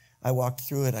 I walked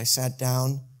through it. I sat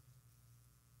down.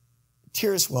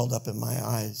 Tears welled up in my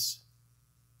eyes.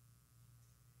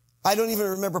 I don't even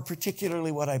remember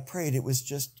particularly what I prayed. It was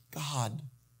just, God,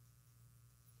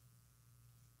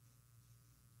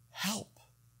 help.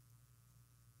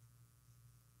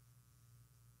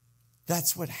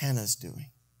 That's what Hannah's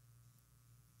doing.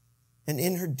 And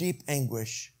in her deep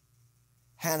anguish,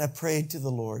 Hannah prayed to the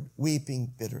Lord,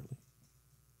 weeping bitterly.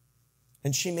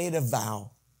 and she made a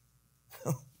vow.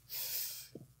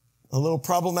 A little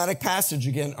problematic passage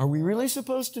again. Are we really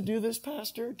supposed to do this,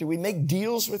 Pastor? Do we make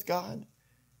deals with God?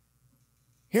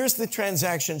 Here's the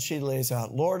transaction she lays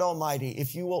out. Lord Almighty,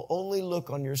 if you will only look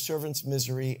on your servant's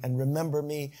misery and remember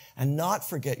me and not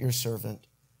forget your servant,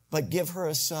 but give her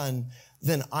a son,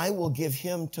 then I will give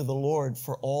him to the Lord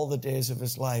for all the days of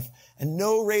his life, and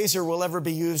no razor will ever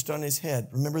be used on his head.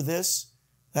 Remember this?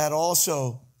 That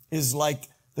also is like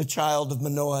the child of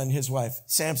Manoah and his wife,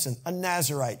 Samson, a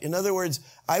Nazirite. In other words,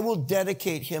 I will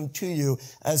dedicate him to you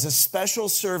as a special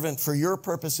servant for your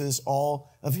purposes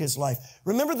all of his life.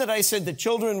 Remember that I said that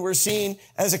children were seen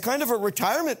as a kind of a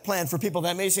retirement plan for people.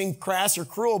 That may seem crass or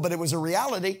cruel, but it was a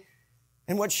reality.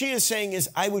 And what she is saying is,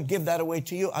 I would give that away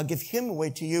to you. I'll give him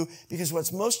away to you, because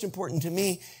what's most important to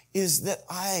me is that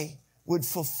I would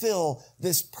fulfill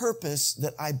this purpose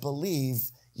that I believe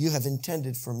you have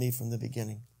intended for me from the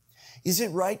beginning. Is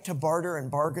it right to barter and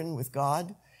bargain with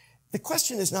God? The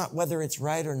question is not whether it's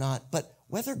right or not, but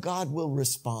whether God will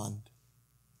respond.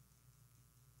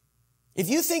 If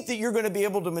you think that you're going to be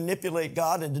able to manipulate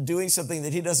God into doing something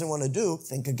that he doesn't want to do,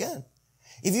 think again.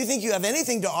 If you think you have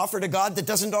anything to offer to God that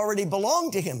doesn't already belong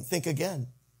to him, think again.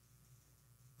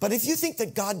 But if you think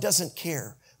that God doesn't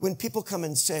care when people come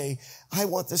and say, I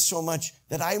want this so much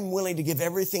that I'm willing to give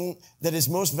everything that is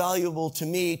most valuable to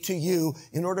me, to you,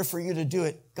 in order for you to do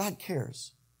it, God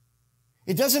cares.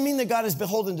 It doesn't mean that God is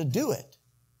beholden to do it,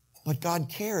 but God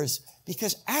cares,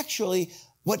 because actually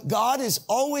what God is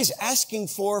always asking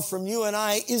for from you and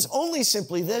I is only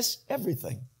simply this: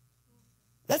 everything.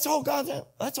 That's all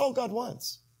God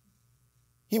wants.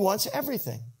 He wants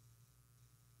everything.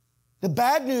 The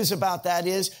bad news about that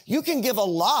is you can give a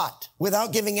lot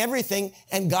without giving everything,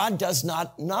 and God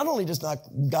not only does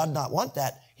God not want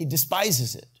that, he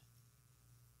despises it.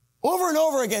 Over and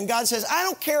over again, God says, I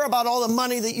don't care about all the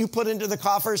money that you put into the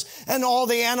coffers and all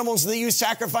the animals that you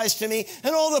sacrifice to me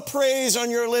and all the praise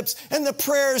on your lips and the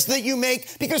prayers that you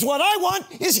make, because what I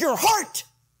want is your heart.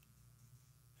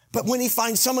 But when he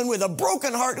finds someone with a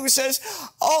broken heart who says,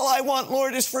 all I want,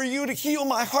 Lord, is for you to heal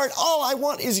my heart. All I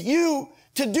want is you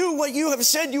to do what you have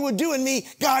said you would do in me.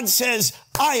 God says,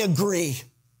 I agree.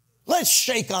 Let's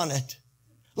shake on it.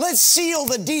 Let's seal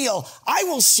the deal. I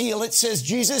will seal it, says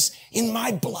Jesus, in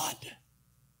my blood.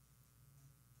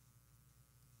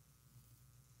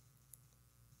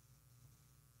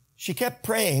 She kept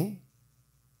praying,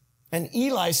 and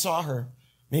Eli saw her.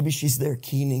 Maybe she's there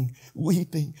keening,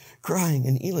 weeping, crying.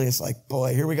 And Eli is like,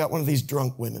 boy, here we got one of these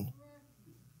drunk women.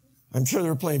 I'm sure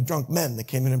there were plenty of drunk men that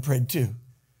came in and prayed too.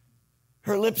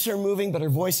 Her lips are moving, but her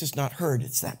voice is not heard.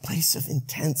 It's that place of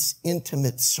intense,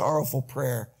 intimate, sorrowful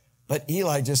prayer. But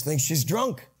Eli just thinks she's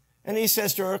drunk. And he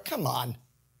says to her, come on.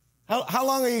 How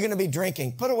long are you going to be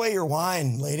drinking? Put away your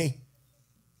wine, lady.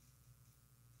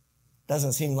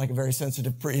 Doesn't seem like a very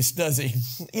sensitive priest, does he?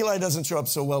 Eli doesn't show up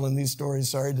so well in these stories,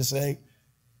 sorry to say.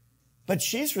 But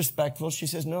she's respectful. She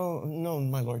says, no,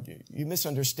 my Lord, you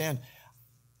misunderstand.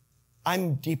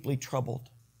 I'm deeply troubled.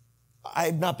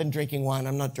 I've not been drinking wine.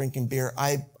 I'm not drinking beer.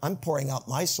 I'm pouring out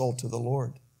my soul to the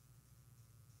Lord.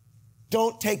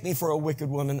 Don't take me for a wicked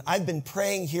woman. I've been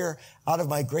praying here out of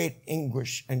my great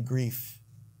anguish and grief.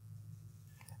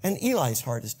 And Eli's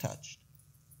heart is touched.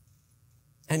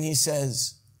 And he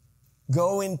says,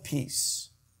 go in peace,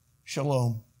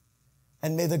 shalom,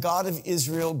 and may the God of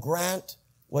Israel grant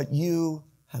what you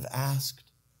have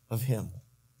asked of him.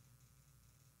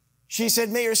 She said,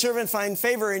 may your servant find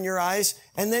favor in your eyes.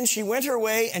 And then she went her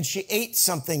way and she ate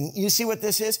something. You see what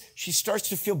this is? She starts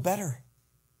to feel better.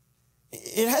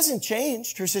 It hasn't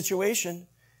changed her situation,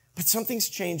 but something's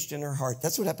changed in her heart.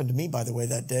 That's what happened to me, by the way,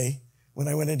 that day when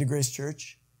I went into Grace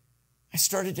Church. I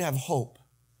started to have hope.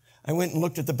 I went and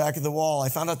looked at the back of the wall. I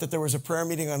found out that there was a prayer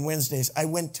meeting on Wednesdays. I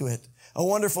went to it. A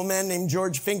wonderful man named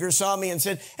George Finger saw me and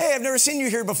said, hey, I've never seen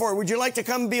you here before. Would you like to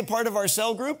come and be a part of our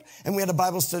cell group? And we had a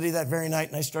Bible study that very night,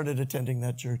 and I started attending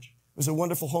that church. It was a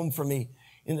wonderful home for me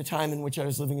in the time in which I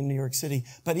was living in New York City.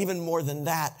 But even more than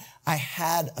that, I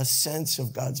had a sense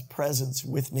of God's presence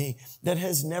with me that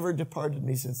has never departed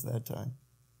me since that time.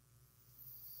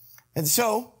 And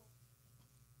so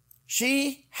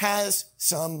she has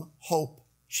some hope.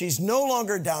 She's no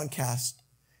longer downcast.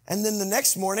 And then the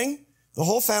next morning, the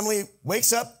whole family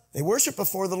wakes up, they worship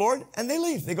before the Lord, and they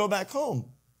leave. They go back home.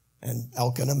 And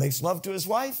Elkanah makes love to his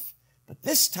wife, but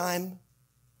this time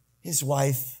his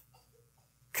wife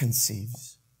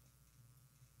conceives.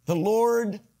 The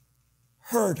Lord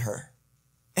heard her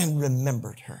and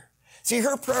remembered her. See,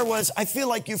 her prayer was, I feel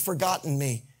like you've forgotten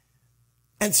me.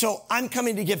 And so I'm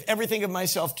coming to give everything of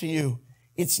myself to you.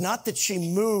 It's not that she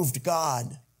moved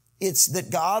God. It's that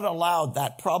God allowed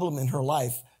that problem in her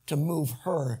life to move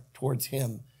her towards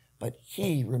him, but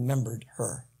he remembered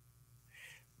her.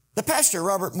 The pastor,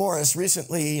 Robert Morris,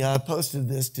 recently posted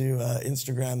this to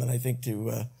Instagram and I think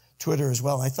to Twitter as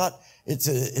well. I thought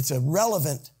it's a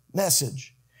relevant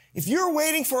message. If you're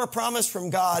waiting for a promise from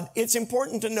God, it's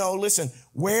important to know, listen,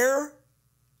 where,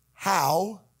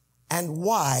 how, and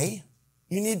why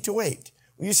you need to wait.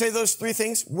 Will you say those three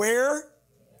things? Where,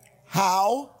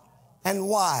 how, and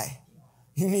why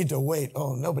you need to wait.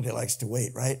 Oh, nobody likes to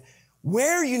wait, right?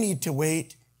 Where you need to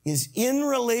wait is in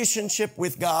relationship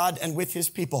with God and with his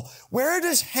people. Where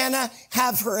does Hannah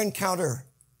have her encounter?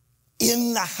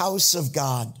 In the house of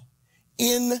God,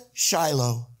 in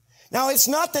Shiloh. Now, it's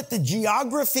not that the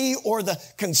geography or the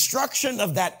construction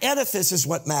of that edifice is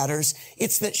what matters.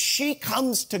 It's that she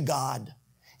comes to God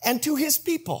and to his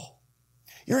people.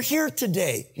 You're here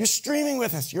today. You're streaming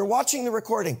with us. You're watching the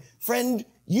recording. Friend,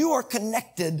 you are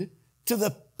connected to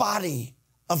the body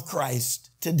of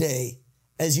Christ today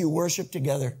as you worship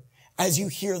together, as you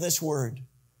hear this word.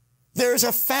 There's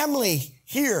a family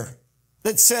here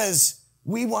that says,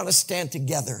 we want to stand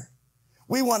together.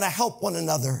 We want to help one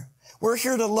another. We're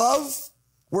here to love.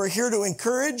 We're here to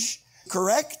encourage,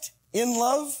 correct in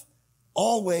love,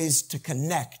 always to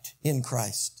connect in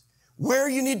Christ. Where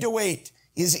you need to wait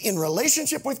is in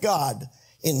relationship with God,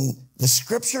 in the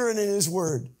scripture and in his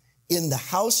word, in the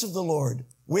house of the Lord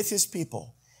with his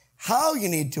people. How you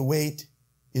need to wait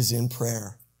is in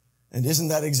prayer. And isn't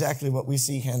that exactly what we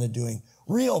see Hannah doing?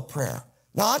 Real prayer.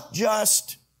 Not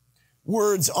just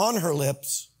words on her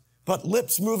lips, but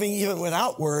lips moving even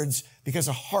without words because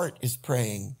a heart is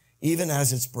praying, even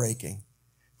as it's breaking.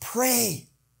 Pray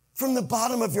from the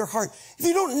bottom of your heart. If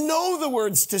you don't know the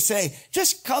words to say,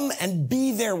 just come and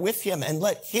be there with him and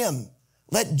let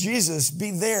Jesus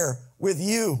be there with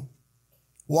you.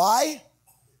 Why?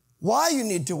 Why you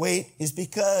need to wait is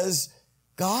because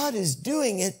God is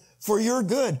doing it for your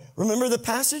good. Remember the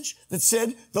passage that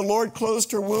said the Lord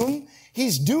closed her womb?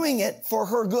 He's doing it for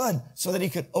her good so that he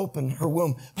could open her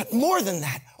womb. But more than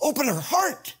that, open her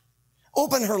heart,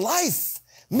 open her life,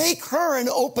 make her an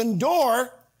open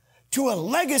door to a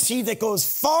legacy that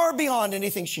goes far beyond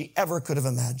anything she ever could have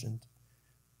imagined.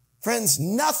 Friends,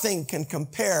 nothing can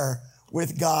compare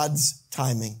with God's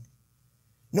timing.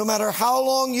 No matter how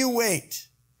long you wait,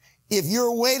 if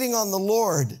you're waiting on the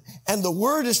Lord and the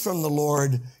word is from the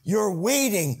Lord, your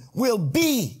waiting will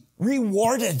be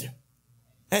rewarded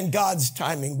and God's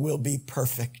timing will be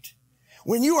perfect.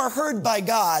 When you are heard by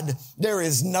God, there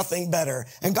is nothing better.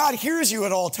 And God hears you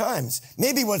at all times.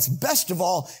 Maybe what's best of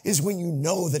all is when you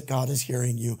know that God is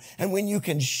hearing you and when you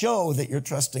can show that you're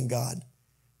trusting God.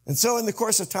 And so in the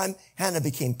course of time, Hannah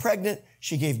became pregnant.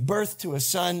 She gave birth to a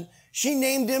son. She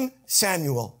named him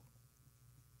Samuel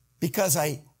because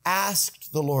I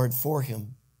asked the Lord for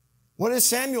him. What does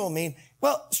Samuel mean?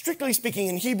 Well, strictly speaking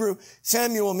in Hebrew,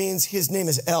 Samuel means his name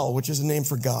is El, which is a name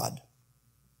for God.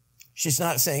 She's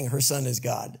not saying her son is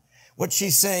God. What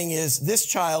she's saying is this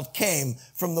child came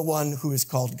from the one who is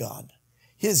called God.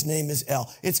 His name is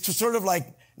El. It's sort of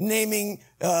like naming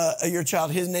your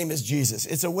child, his name is Jesus.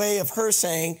 It's a way of her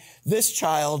saying this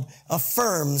child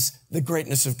affirms the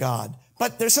greatness of God.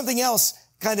 But there's something else,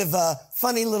 kind of a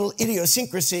funny little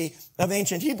idiosyncrasy of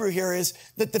ancient Hebrew here is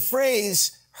that the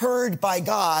phrase heard by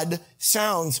God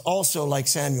sounds also like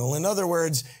Samuel. In other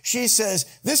words, she says,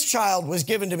 this child was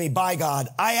given to me by God.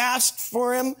 I asked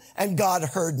for him and God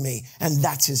heard me. And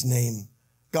that's his name.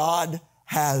 God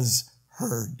has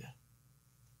heard.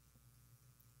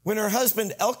 When her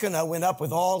husband Elkanah went up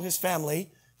with all his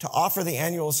family to offer the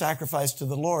annual sacrifice to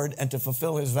the Lord and to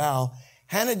fulfill his vow,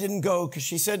 Hannah didn't go because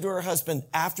she said to her husband,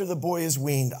 after the boy is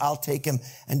weaned, I'll take him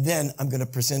and then I'm going to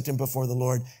present him before the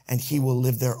Lord and he will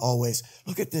live there always.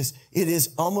 Look at this. It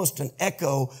is almost an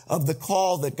echo of the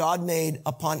call that God made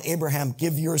upon Abraham.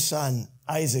 Give your son,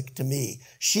 Isaac, to me.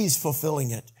 She's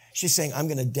fulfilling it. She's saying, I'm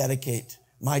going to dedicate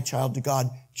my child to God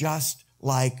just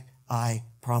like I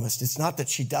promised. It's not that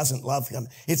she doesn't love him.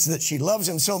 It's that she loves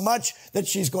him so much that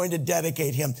she's going to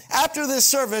dedicate him. After this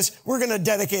service, we're going to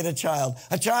dedicate a child.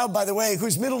 A child, by the way,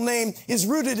 whose middle name is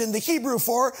rooted in the Hebrew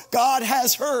for God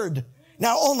has heard.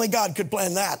 Now, only God could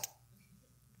plan that.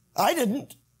 I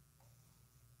didn't.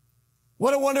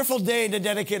 What a wonderful day to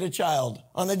dedicate a child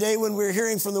on the day when we're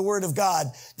hearing from the Word of God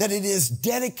that it is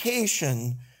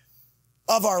dedication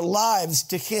of our lives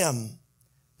to him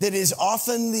that is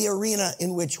often the arena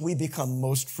in which we become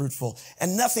most fruitful.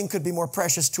 And nothing could be more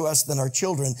precious to us than our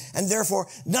children. And therefore,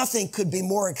 nothing could be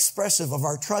more expressive of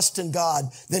our trust in God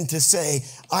than to say,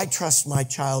 I trust my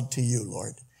child to you,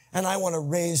 Lord. And I want to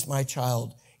raise my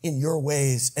child in your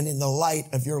ways and in the light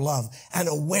of your love, and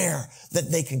aware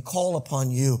that they can call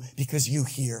upon you because you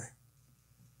hear.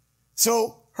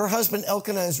 So her husband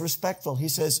Elkanah is respectful. He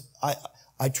says,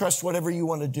 I trust whatever you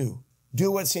want to do.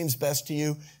 Do what seems best to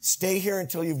you. Stay here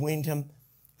until you've weaned him,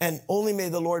 and only may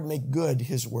the Lord make good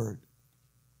his word.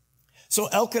 So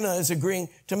Elkanah is agreeing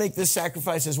to make this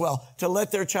sacrifice as well, to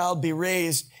let their child be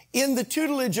raised in the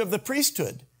tutelage of the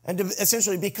priesthood and to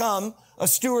essentially become a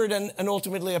steward and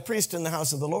ultimately a priest in the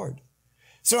house of the Lord.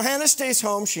 So Hannah stays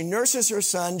home. She nurses her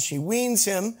son. She weans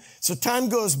him. So time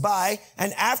goes by,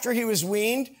 and after he was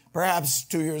weaned, perhaps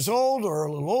 2 years old or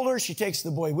a little older, she takes the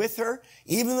boy with her,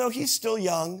 even though he's still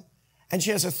young, and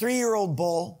she has a 3-year-old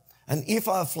bull, an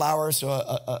ephah of flour, so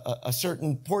a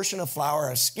certain portion of flour,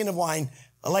 a skin of wine,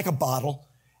 like a bottle.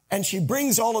 And she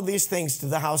brings all of these things to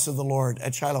the house of the Lord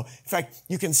at Shiloh. In fact,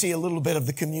 you can see a little bit of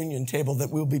the communion table that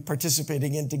we'll be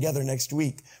participating in together next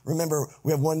week. Remember,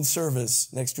 we have one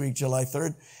service next week, July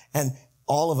 3rd, and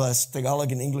all of us,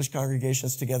 Tagalog and English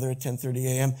congregations together at 10:30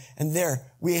 a.m. And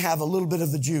there we have a little bit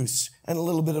of the juice and a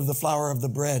little bit of the flour of the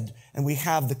bread, and we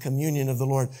have the communion of the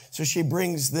Lord. So she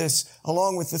brings this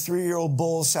along with the 3-year-old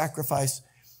bull sacrifice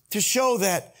to show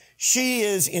that she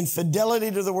is in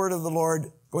fidelity to the word of the Lord,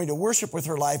 going to worship with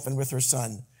her life and with her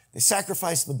son. They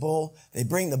sacrifice the bull. They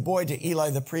bring the boy to Eli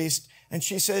the priest. And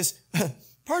she says,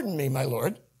 pardon me, my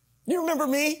Lord. You remember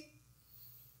me?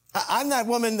 I'm that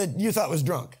woman that you thought was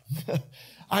drunk.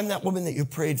 I'm that woman that you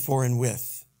prayed for and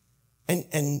with.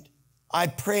 And I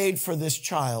prayed for this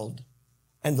child,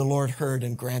 and the Lord heard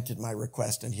and granted my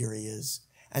request, and here he is.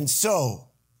 And so,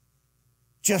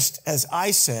 just as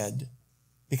I said,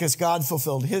 because God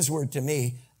fulfilled his word to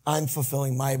me, I'm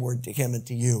fulfilling my word to him and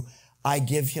to you. I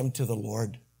give him to the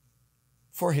Lord.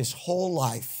 For his whole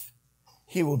life,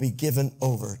 he will be given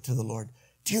over to the Lord.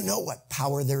 Do you know what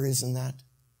power there is in that?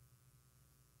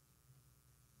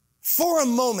 For a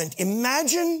moment,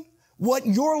 imagine what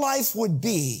your life would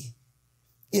be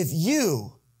if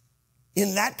you,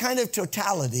 in that kind of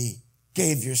totality,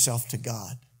 gave yourself to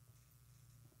God.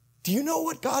 Do you know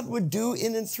what God would do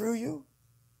in and through you?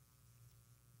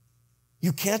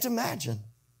 You can't imagine.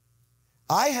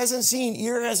 Eye hasn't seen,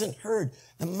 ear hasn't heard.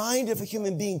 The mind of a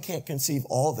human being can't conceive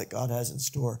all that God has in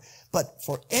store. But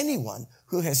for anyone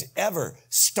who has ever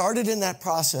started in that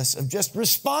process of just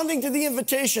responding to the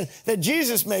invitation that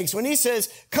Jesus makes when he says,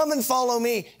 come and follow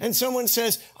me, and someone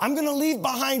says, I'm going to leave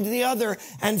behind the other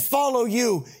and follow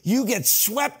you, you get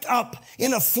swept up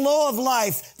in a flow of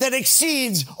life that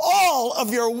exceeds all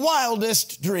of your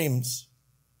wildest dreams.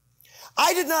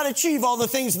 I did not achieve all the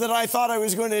things that I thought I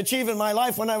was going to achieve in my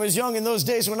life when I was young, in those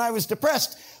days when I was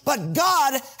depressed. But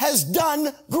God has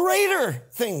done greater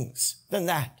things than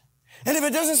that. And if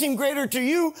it doesn't seem greater to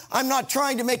you, I'm not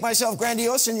trying to make myself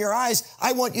grandiose in your eyes.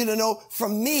 I want you to know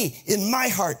from me, in my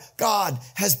heart, God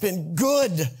has been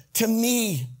good to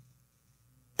me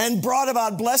and brought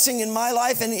about blessing in my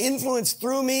life and influence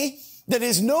through me that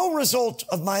is no result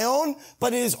of my own,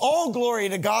 but it is all glory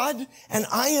to God. And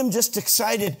I am just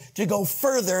excited to go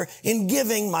further in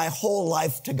giving my whole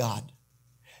life to God.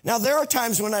 Now, there are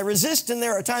times when I resist, and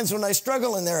there are times when I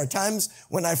struggle, and there are times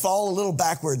when I fall a little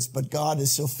backwards, but God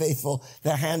is so faithful.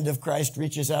 The hand of Christ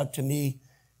reaches out to me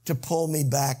to pull me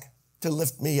back, to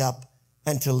lift me up,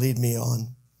 and to lead me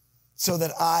on, so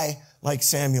that I, like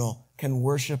Samuel, can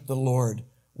worship the Lord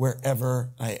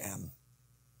wherever I am.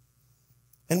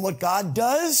 And what God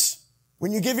does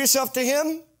when you give yourself to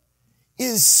him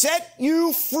is set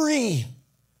you free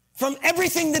from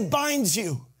everything that binds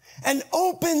you and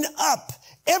open up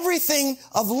everything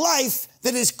of life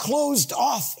that is closed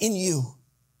off in you.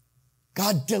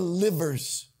 God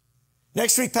delivers.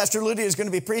 Next week, Pastor Lydia is going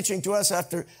to be preaching to us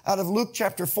out of Luke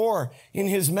chapter 4 in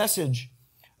his message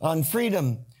on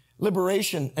freedom,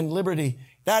 liberation, and liberty.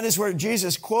 That is where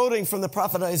Jesus, quoting from the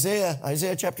prophet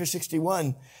Isaiah chapter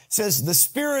 61, says, the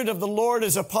Spirit of the Lord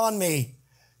is upon me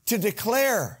to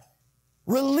declare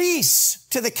release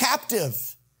to the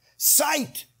captive,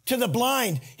 sight to the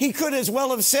blind. He could as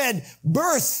well have said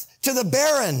birth to the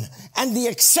barren and the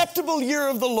acceptable year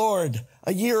of the Lord,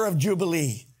 a year of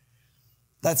jubilee.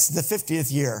 That's the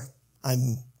 50th year.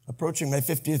 I'm approaching my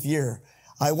 50th year.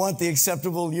 I want the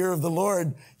acceptable year of the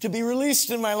Lord to be released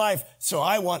in my life. So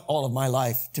I want all of my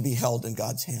life to be held in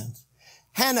God's hands.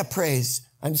 Hannah prays.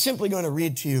 I'm simply going to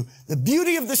read to you the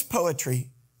beauty of this poetry,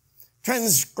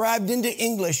 transcribed into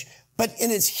English, but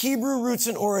in its Hebrew roots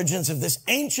and origins of this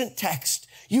ancient text.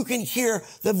 You can hear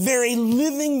the very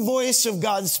living voice of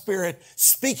God's Spirit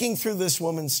speaking through this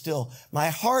woman still. My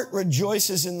heart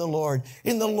rejoices in the Lord.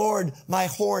 In the Lord, my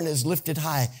horn is lifted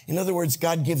high. In other words,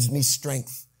 God gives me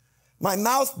strength. My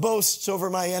mouth boasts over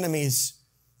my enemies.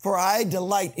 For I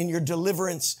delight in your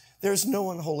deliverance. There's no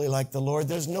one holy like the Lord.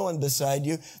 There's no one beside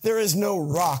you. There is no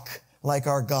rock like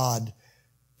our God.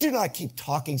 Do not keep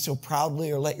talking so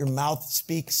proudly or let your mouth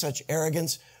speak such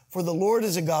arrogance. For the Lord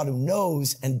is a God who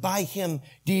knows, and by him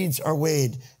deeds are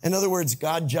weighed. In other words,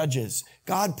 God judges.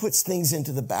 God puts things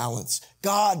into the balance.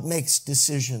 God makes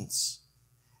decisions.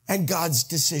 And God's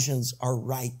decisions are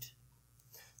right.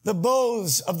 The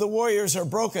bows of the warriors are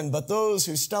broken, but those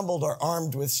who stumbled are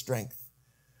armed with strength.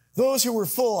 Those who were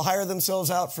full hire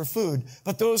themselves out for food,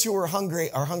 but those who were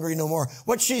hungry are hungry no more.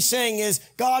 What she's saying is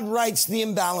God rights the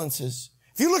imbalances.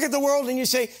 If you look at the world and you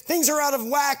say things are out of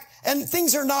whack and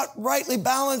things are not rightly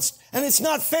balanced and it's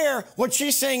not fair, what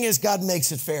she's saying is God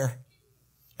makes it fair.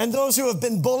 And those who have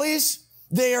been bullies,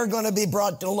 they are going to be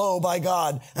brought low by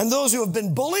God. And those who have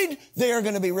been bullied, they are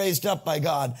going to be raised up by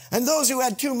God. And those who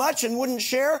had too much and wouldn't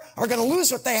share are going to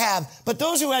lose what they have. But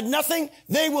those who had nothing,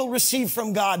 they will receive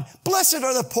from God. Blessed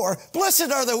are the poor. Blessed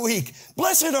are the weak.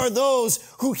 Blessed are those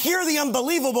who hear the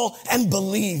unbelievable and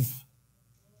believe.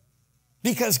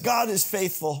 Because God is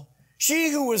faithful. She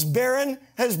who was barren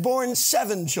has borne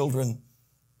 7 children,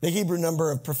 the Hebrew number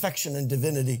of perfection and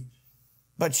divinity.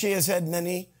 But she has had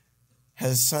many,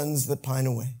 has sons that pine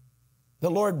away. The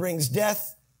Lord brings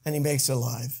death and he makes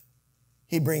alive.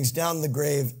 He brings down the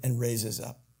grave and raises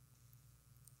up.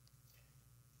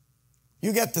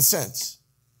 You get the sense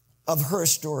of her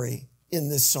story in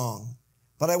this song.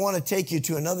 But I want to take you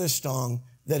to another song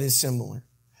that is similar.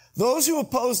 Those who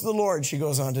oppose the Lord, she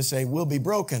goes on to say, will be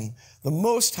broken. The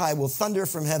Most High will thunder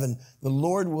from heaven. The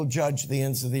Lord will judge the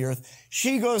ends of the earth.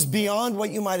 She goes beyond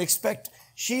what you might expect.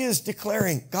 She is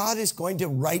declaring God is going to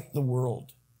right the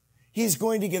world. He's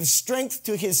going to give strength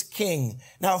to his king.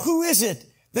 Now, who is it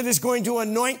that is going to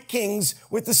anoint kings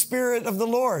with the Spirit of the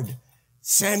Lord?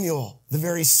 Samuel, the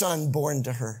very son born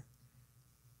to her.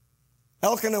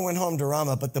 Elkanah went home to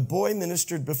Ramah, but the boy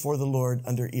ministered before the Lord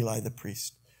under Eli the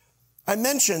priest. I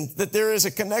mentioned that there is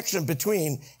a connection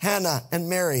between Hannah and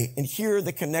Mary, and here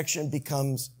the connection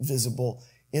becomes visible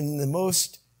in the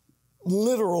most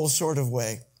literal sort of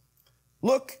way.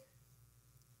 Look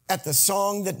at the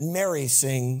song that Mary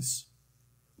sings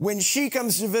when she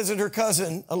comes to visit her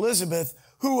cousin Elizabeth,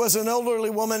 who was an elderly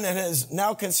woman and has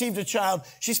now conceived a child.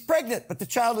 She's pregnant, but the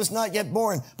child is not yet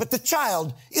born. But the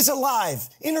child is alive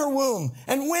in her womb.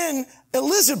 And when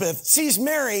Elizabeth sees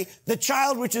Mary, the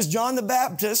child, which is John the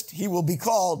Baptist, he will be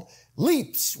called,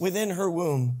 leaps within her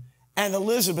womb. And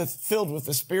Elizabeth, filled with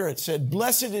the Spirit, said,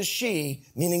 "Blessed is she,"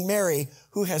 meaning Mary,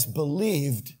 "who has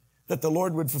believed that the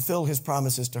Lord would fulfill his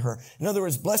promises to her." In other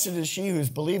words, blessed is she who has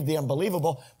believed the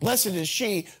unbelievable. Blessed is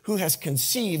she who has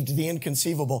conceived the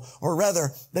inconceivable, or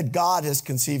rather, that God has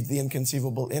conceived the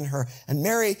inconceivable in her. And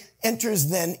Mary enters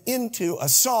then into a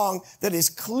song that is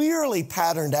clearly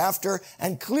patterned after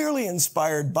and clearly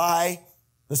inspired by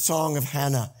the song of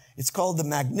Hannah. It's called the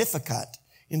Magnificat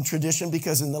in tradition,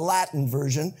 because in the Latin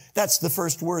version, that's the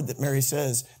first word that Mary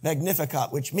says,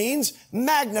 Magnificat, which means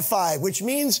magnify, which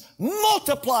means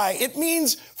multiply. It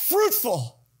means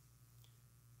fruitful.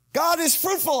 God is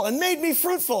fruitful and made me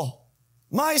fruitful.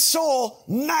 My soul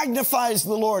magnifies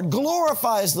the Lord,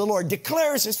 glorifies the Lord,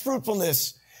 declares his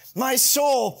fruitfulness. My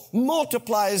soul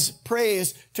multiplies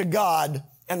praise to God,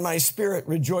 and my spirit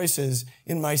rejoices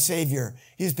in my Savior.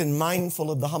 He's been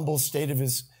mindful of the humble state of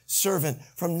his servant.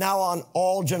 From now on,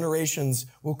 all generations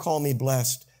will call me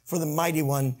blessed, for the Mighty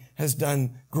One has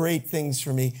done great things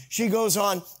for me. She goes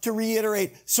on to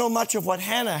reiterate so much of what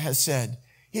Hannah has said.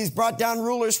 He's brought down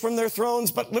rulers from their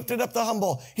thrones, but lifted up the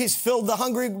humble. He's filled the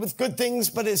hungry with good things,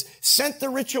 but has sent the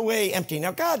rich away empty.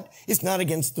 Now, God is not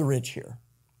against the rich here.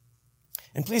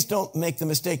 And please don't make the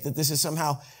mistake that this is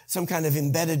somehow some kind of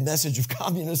embedded message of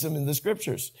communism in the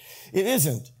scriptures. It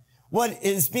isn't. What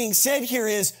is being said here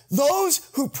is those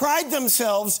who pride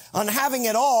themselves on having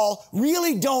it all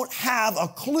really don't have a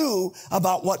clue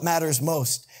about what matters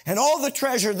most. And all the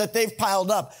treasure that they've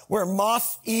piled up, where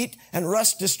moth eat and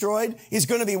rust destroyed, is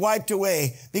going to be wiped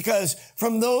away. Because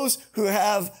from those who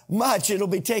have much, it'll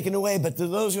be taken away. But to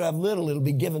those who have little, it'll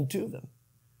be given to them.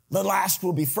 The last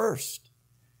will be first.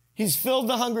 He's filled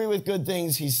the hungry with good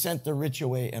things. He's sent the rich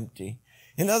away empty.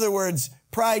 In other words,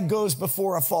 pride goes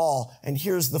before a fall, and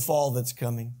here's the fall that's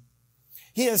coming.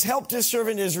 He has helped his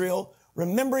servant Israel,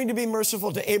 remembering to be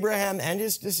merciful to Abraham and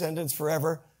his descendants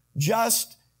forever,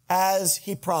 just as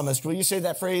he promised. Will you say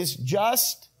that phrase?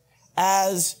 Just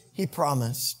as he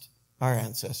promised our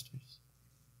ancestors.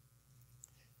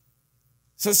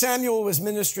 So Samuel was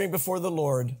ministering before the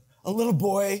Lord, a little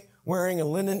boy wearing a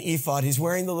linen ephod. He's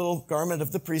wearing the little garment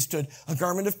of the priesthood, a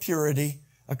garment of purity,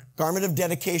 a garment of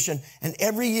dedication. And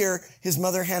every year, his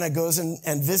mother Hannah goes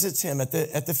and visits him at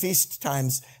the feast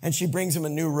times, and she brings him a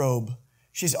new robe.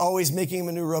 She's always making him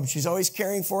a new robe. She's always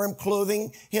caring for him,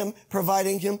 clothing him,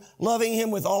 providing him, loving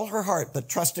him with all her heart, but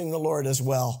trusting the Lord as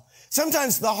well.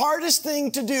 Sometimes the hardest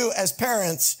thing to do as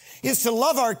parents is to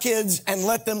love our kids and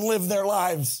let them live their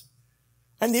lives.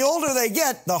 And the older they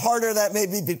get, the harder that may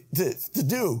be to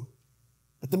do.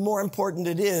 But the more important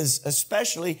it is,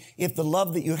 especially if the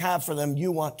love that you have for them,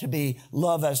 you want to be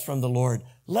love as from the Lord.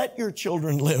 Let your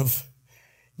children live.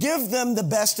 Give them the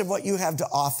best of what you have to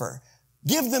offer.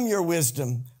 Give them your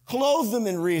wisdom. Clothe them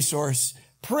in resource.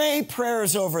 Pray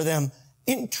prayers over them.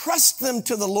 Entrust them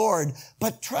to the Lord,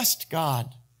 but trust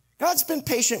God. God's been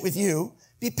patient with you.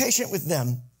 Be patient with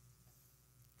them.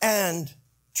 And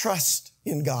trust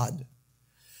in God.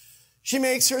 She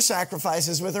makes her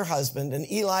sacrifices with her husband,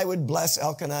 and Eli would bless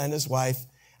Elkanah and his wife.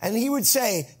 And he would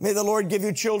say, may the Lord give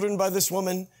you children by this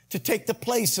woman to take the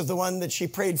place of the one that she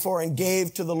prayed for and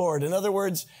gave to the Lord. In other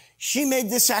words, she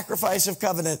made this sacrifice of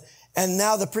covenant, and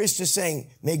now the priest is saying,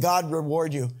 may God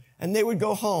reward you. And they would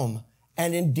go home.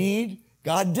 And indeed,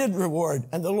 God did reward,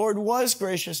 and the Lord was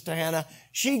gracious to Hannah.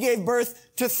 She gave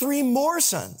birth to 3 more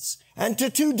sons and to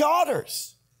 2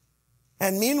 daughters.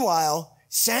 And meanwhile,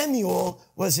 Samuel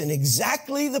was in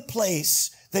exactly the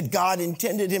place that God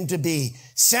intended him to be.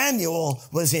 Samuel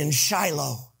was in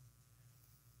Shiloh.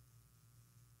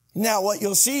 Now, what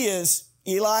you'll see is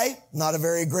Eli, not a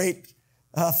very great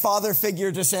father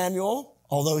figure to Samuel,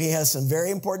 although he has some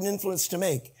very important influence to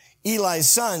make. Eli's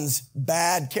sons,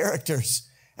 bad characters,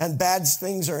 and bad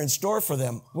things are in store for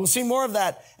them. We'll see more of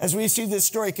that as we see this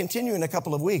story continue in a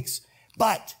couple of weeks.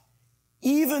 But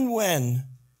even when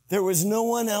there was no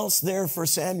one else there for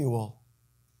Samuel,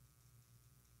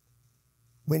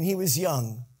 when he was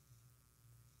young,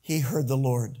 he heard the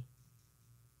Lord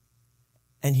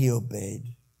and he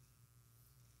obeyed.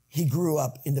 He grew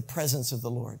up in the presence of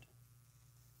the Lord.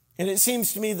 And it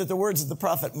seems to me that the words of the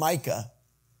prophet Micah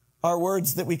are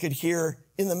words that we could hear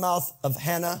in the mouth of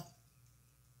Hannah,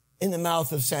 in the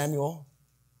mouth of Samuel.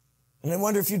 And I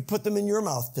wonder if you'd put them in your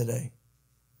mouth today.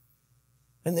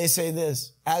 And they say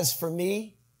this, as for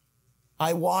me,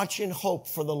 I watch in hope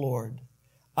for the Lord.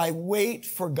 I wait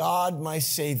for God, my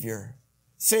Savior.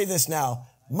 Say this now.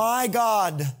 My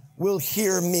God will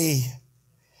hear me.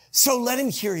 So let him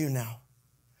hear you now.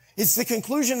 It's the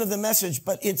conclusion of the message,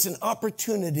 but it's an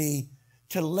opportunity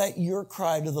to let your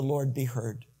cry to the Lord be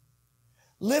heard.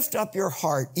 Lift up your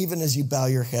heart even as you bow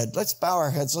your head. Let's bow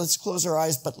our heads. Let's close our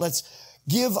eyes, but let's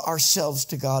give ourselves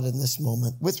to God in this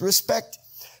moment with respect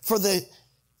for the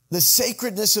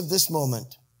sacredness of this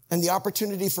moment and the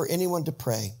opportunity for anyone to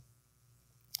pray.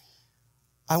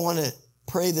 I want to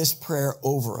pray this prayer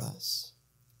over us.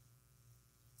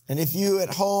 And if you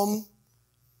at home,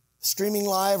 streaming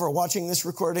live or watching this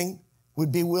recording,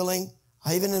 would be willing,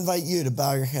 I even invite you to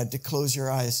bow your head, to close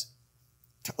your eyes,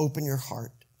 to open your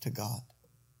heart to God.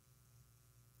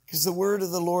 Because the word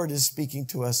of the Lord is speaking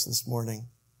to us this morning.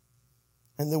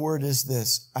 And the word is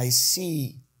this, I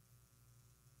see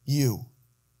you.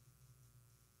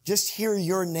 Just hear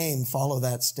your name follow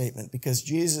that statement, because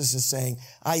Jesus is saying,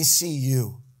 I see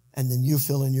you. And then you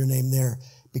fill in your name there,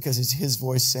 because it's his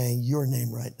voice saying your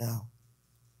name right now.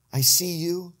 I see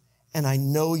you, and I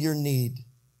know your need.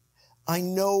 I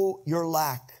know your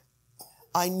lack.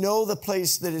 I know the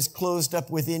place that is closed up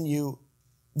within you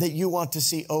that you want to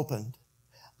see opened.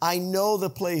 I know the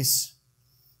place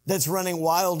that's running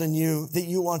wild in you that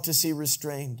you want to see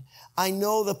restrained. I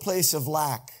know the place of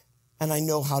lack, and I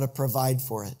know how to provide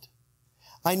for it.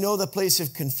 I know the place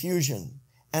of confusion,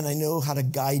 and I know how to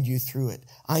guide you through it.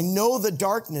 I know the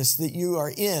darkness that you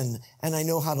are in, and I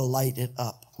know how to light it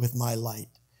up with my light.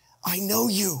 I know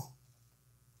you.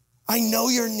 I know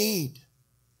your need.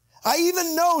 I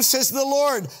even know, says the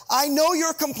Lord, I know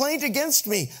your complaint against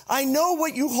me. I know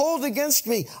what you hold against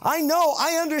me. I know,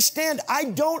 I understand. I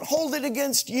don't hold it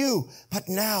against you. But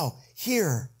now,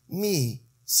 hear me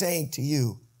saying to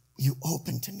you, you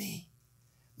open to me.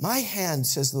 My hand,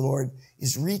 says the Lord,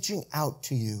 is reaching out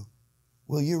to you.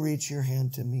 Will you reach your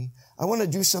hand to me? I want to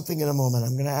do something in a moment.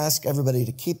 I'm going to ask everybody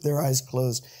to keep their eyes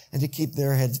closed and to keep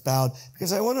their heads bowed,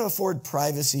 because I want to afford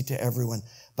privacy to everyone.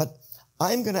 But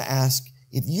I'm going to ask,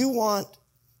 if you want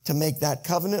to make that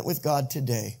covenant with God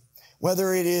today,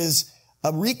 whether it is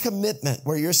a recommitment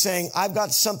where you're saying, I've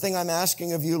got something I'm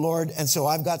asking of you, Lord, and so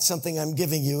I've got something I'm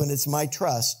giving you, and it's my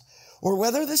trust, or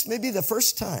whether this may be the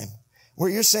first time where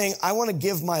you're saying, I want to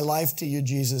give my life to you,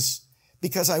 Jesus,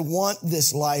 because I want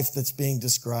this life that's being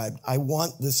described. I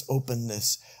want this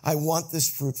openness. I want this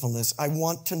fruitfulness. I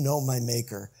want to know my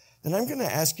Maker. And I'm going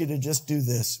to ask you to just do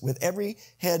this with every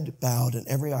head bowed and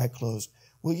every eye closed.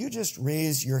 Will you just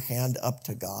raise your hand up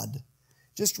to God?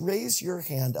 Just raise your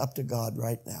hand up to God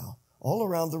right now, all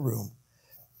around the room.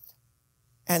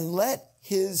 And let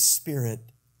his Spirit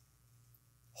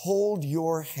hold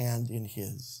your hand in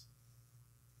his.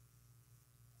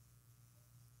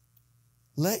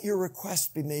 Let your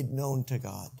request be made known to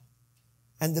God.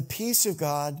 And the peace of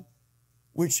God,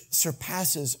 which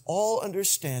surpasses all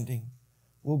understanding,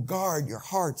 will guard your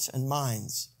hearts and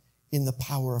minds in the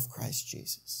power of Christ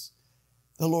Jesus.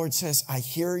 The Lord says, I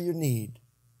hear your need,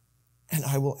 and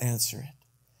I will answer it.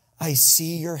 I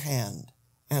see your hand,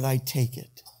 and I take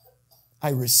it. I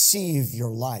receive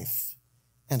your life,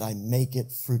 and I make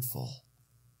it fruitful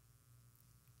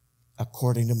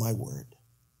according to my word.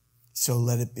 So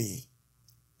let it be.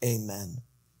 Amen.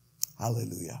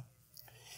 Hallelujah.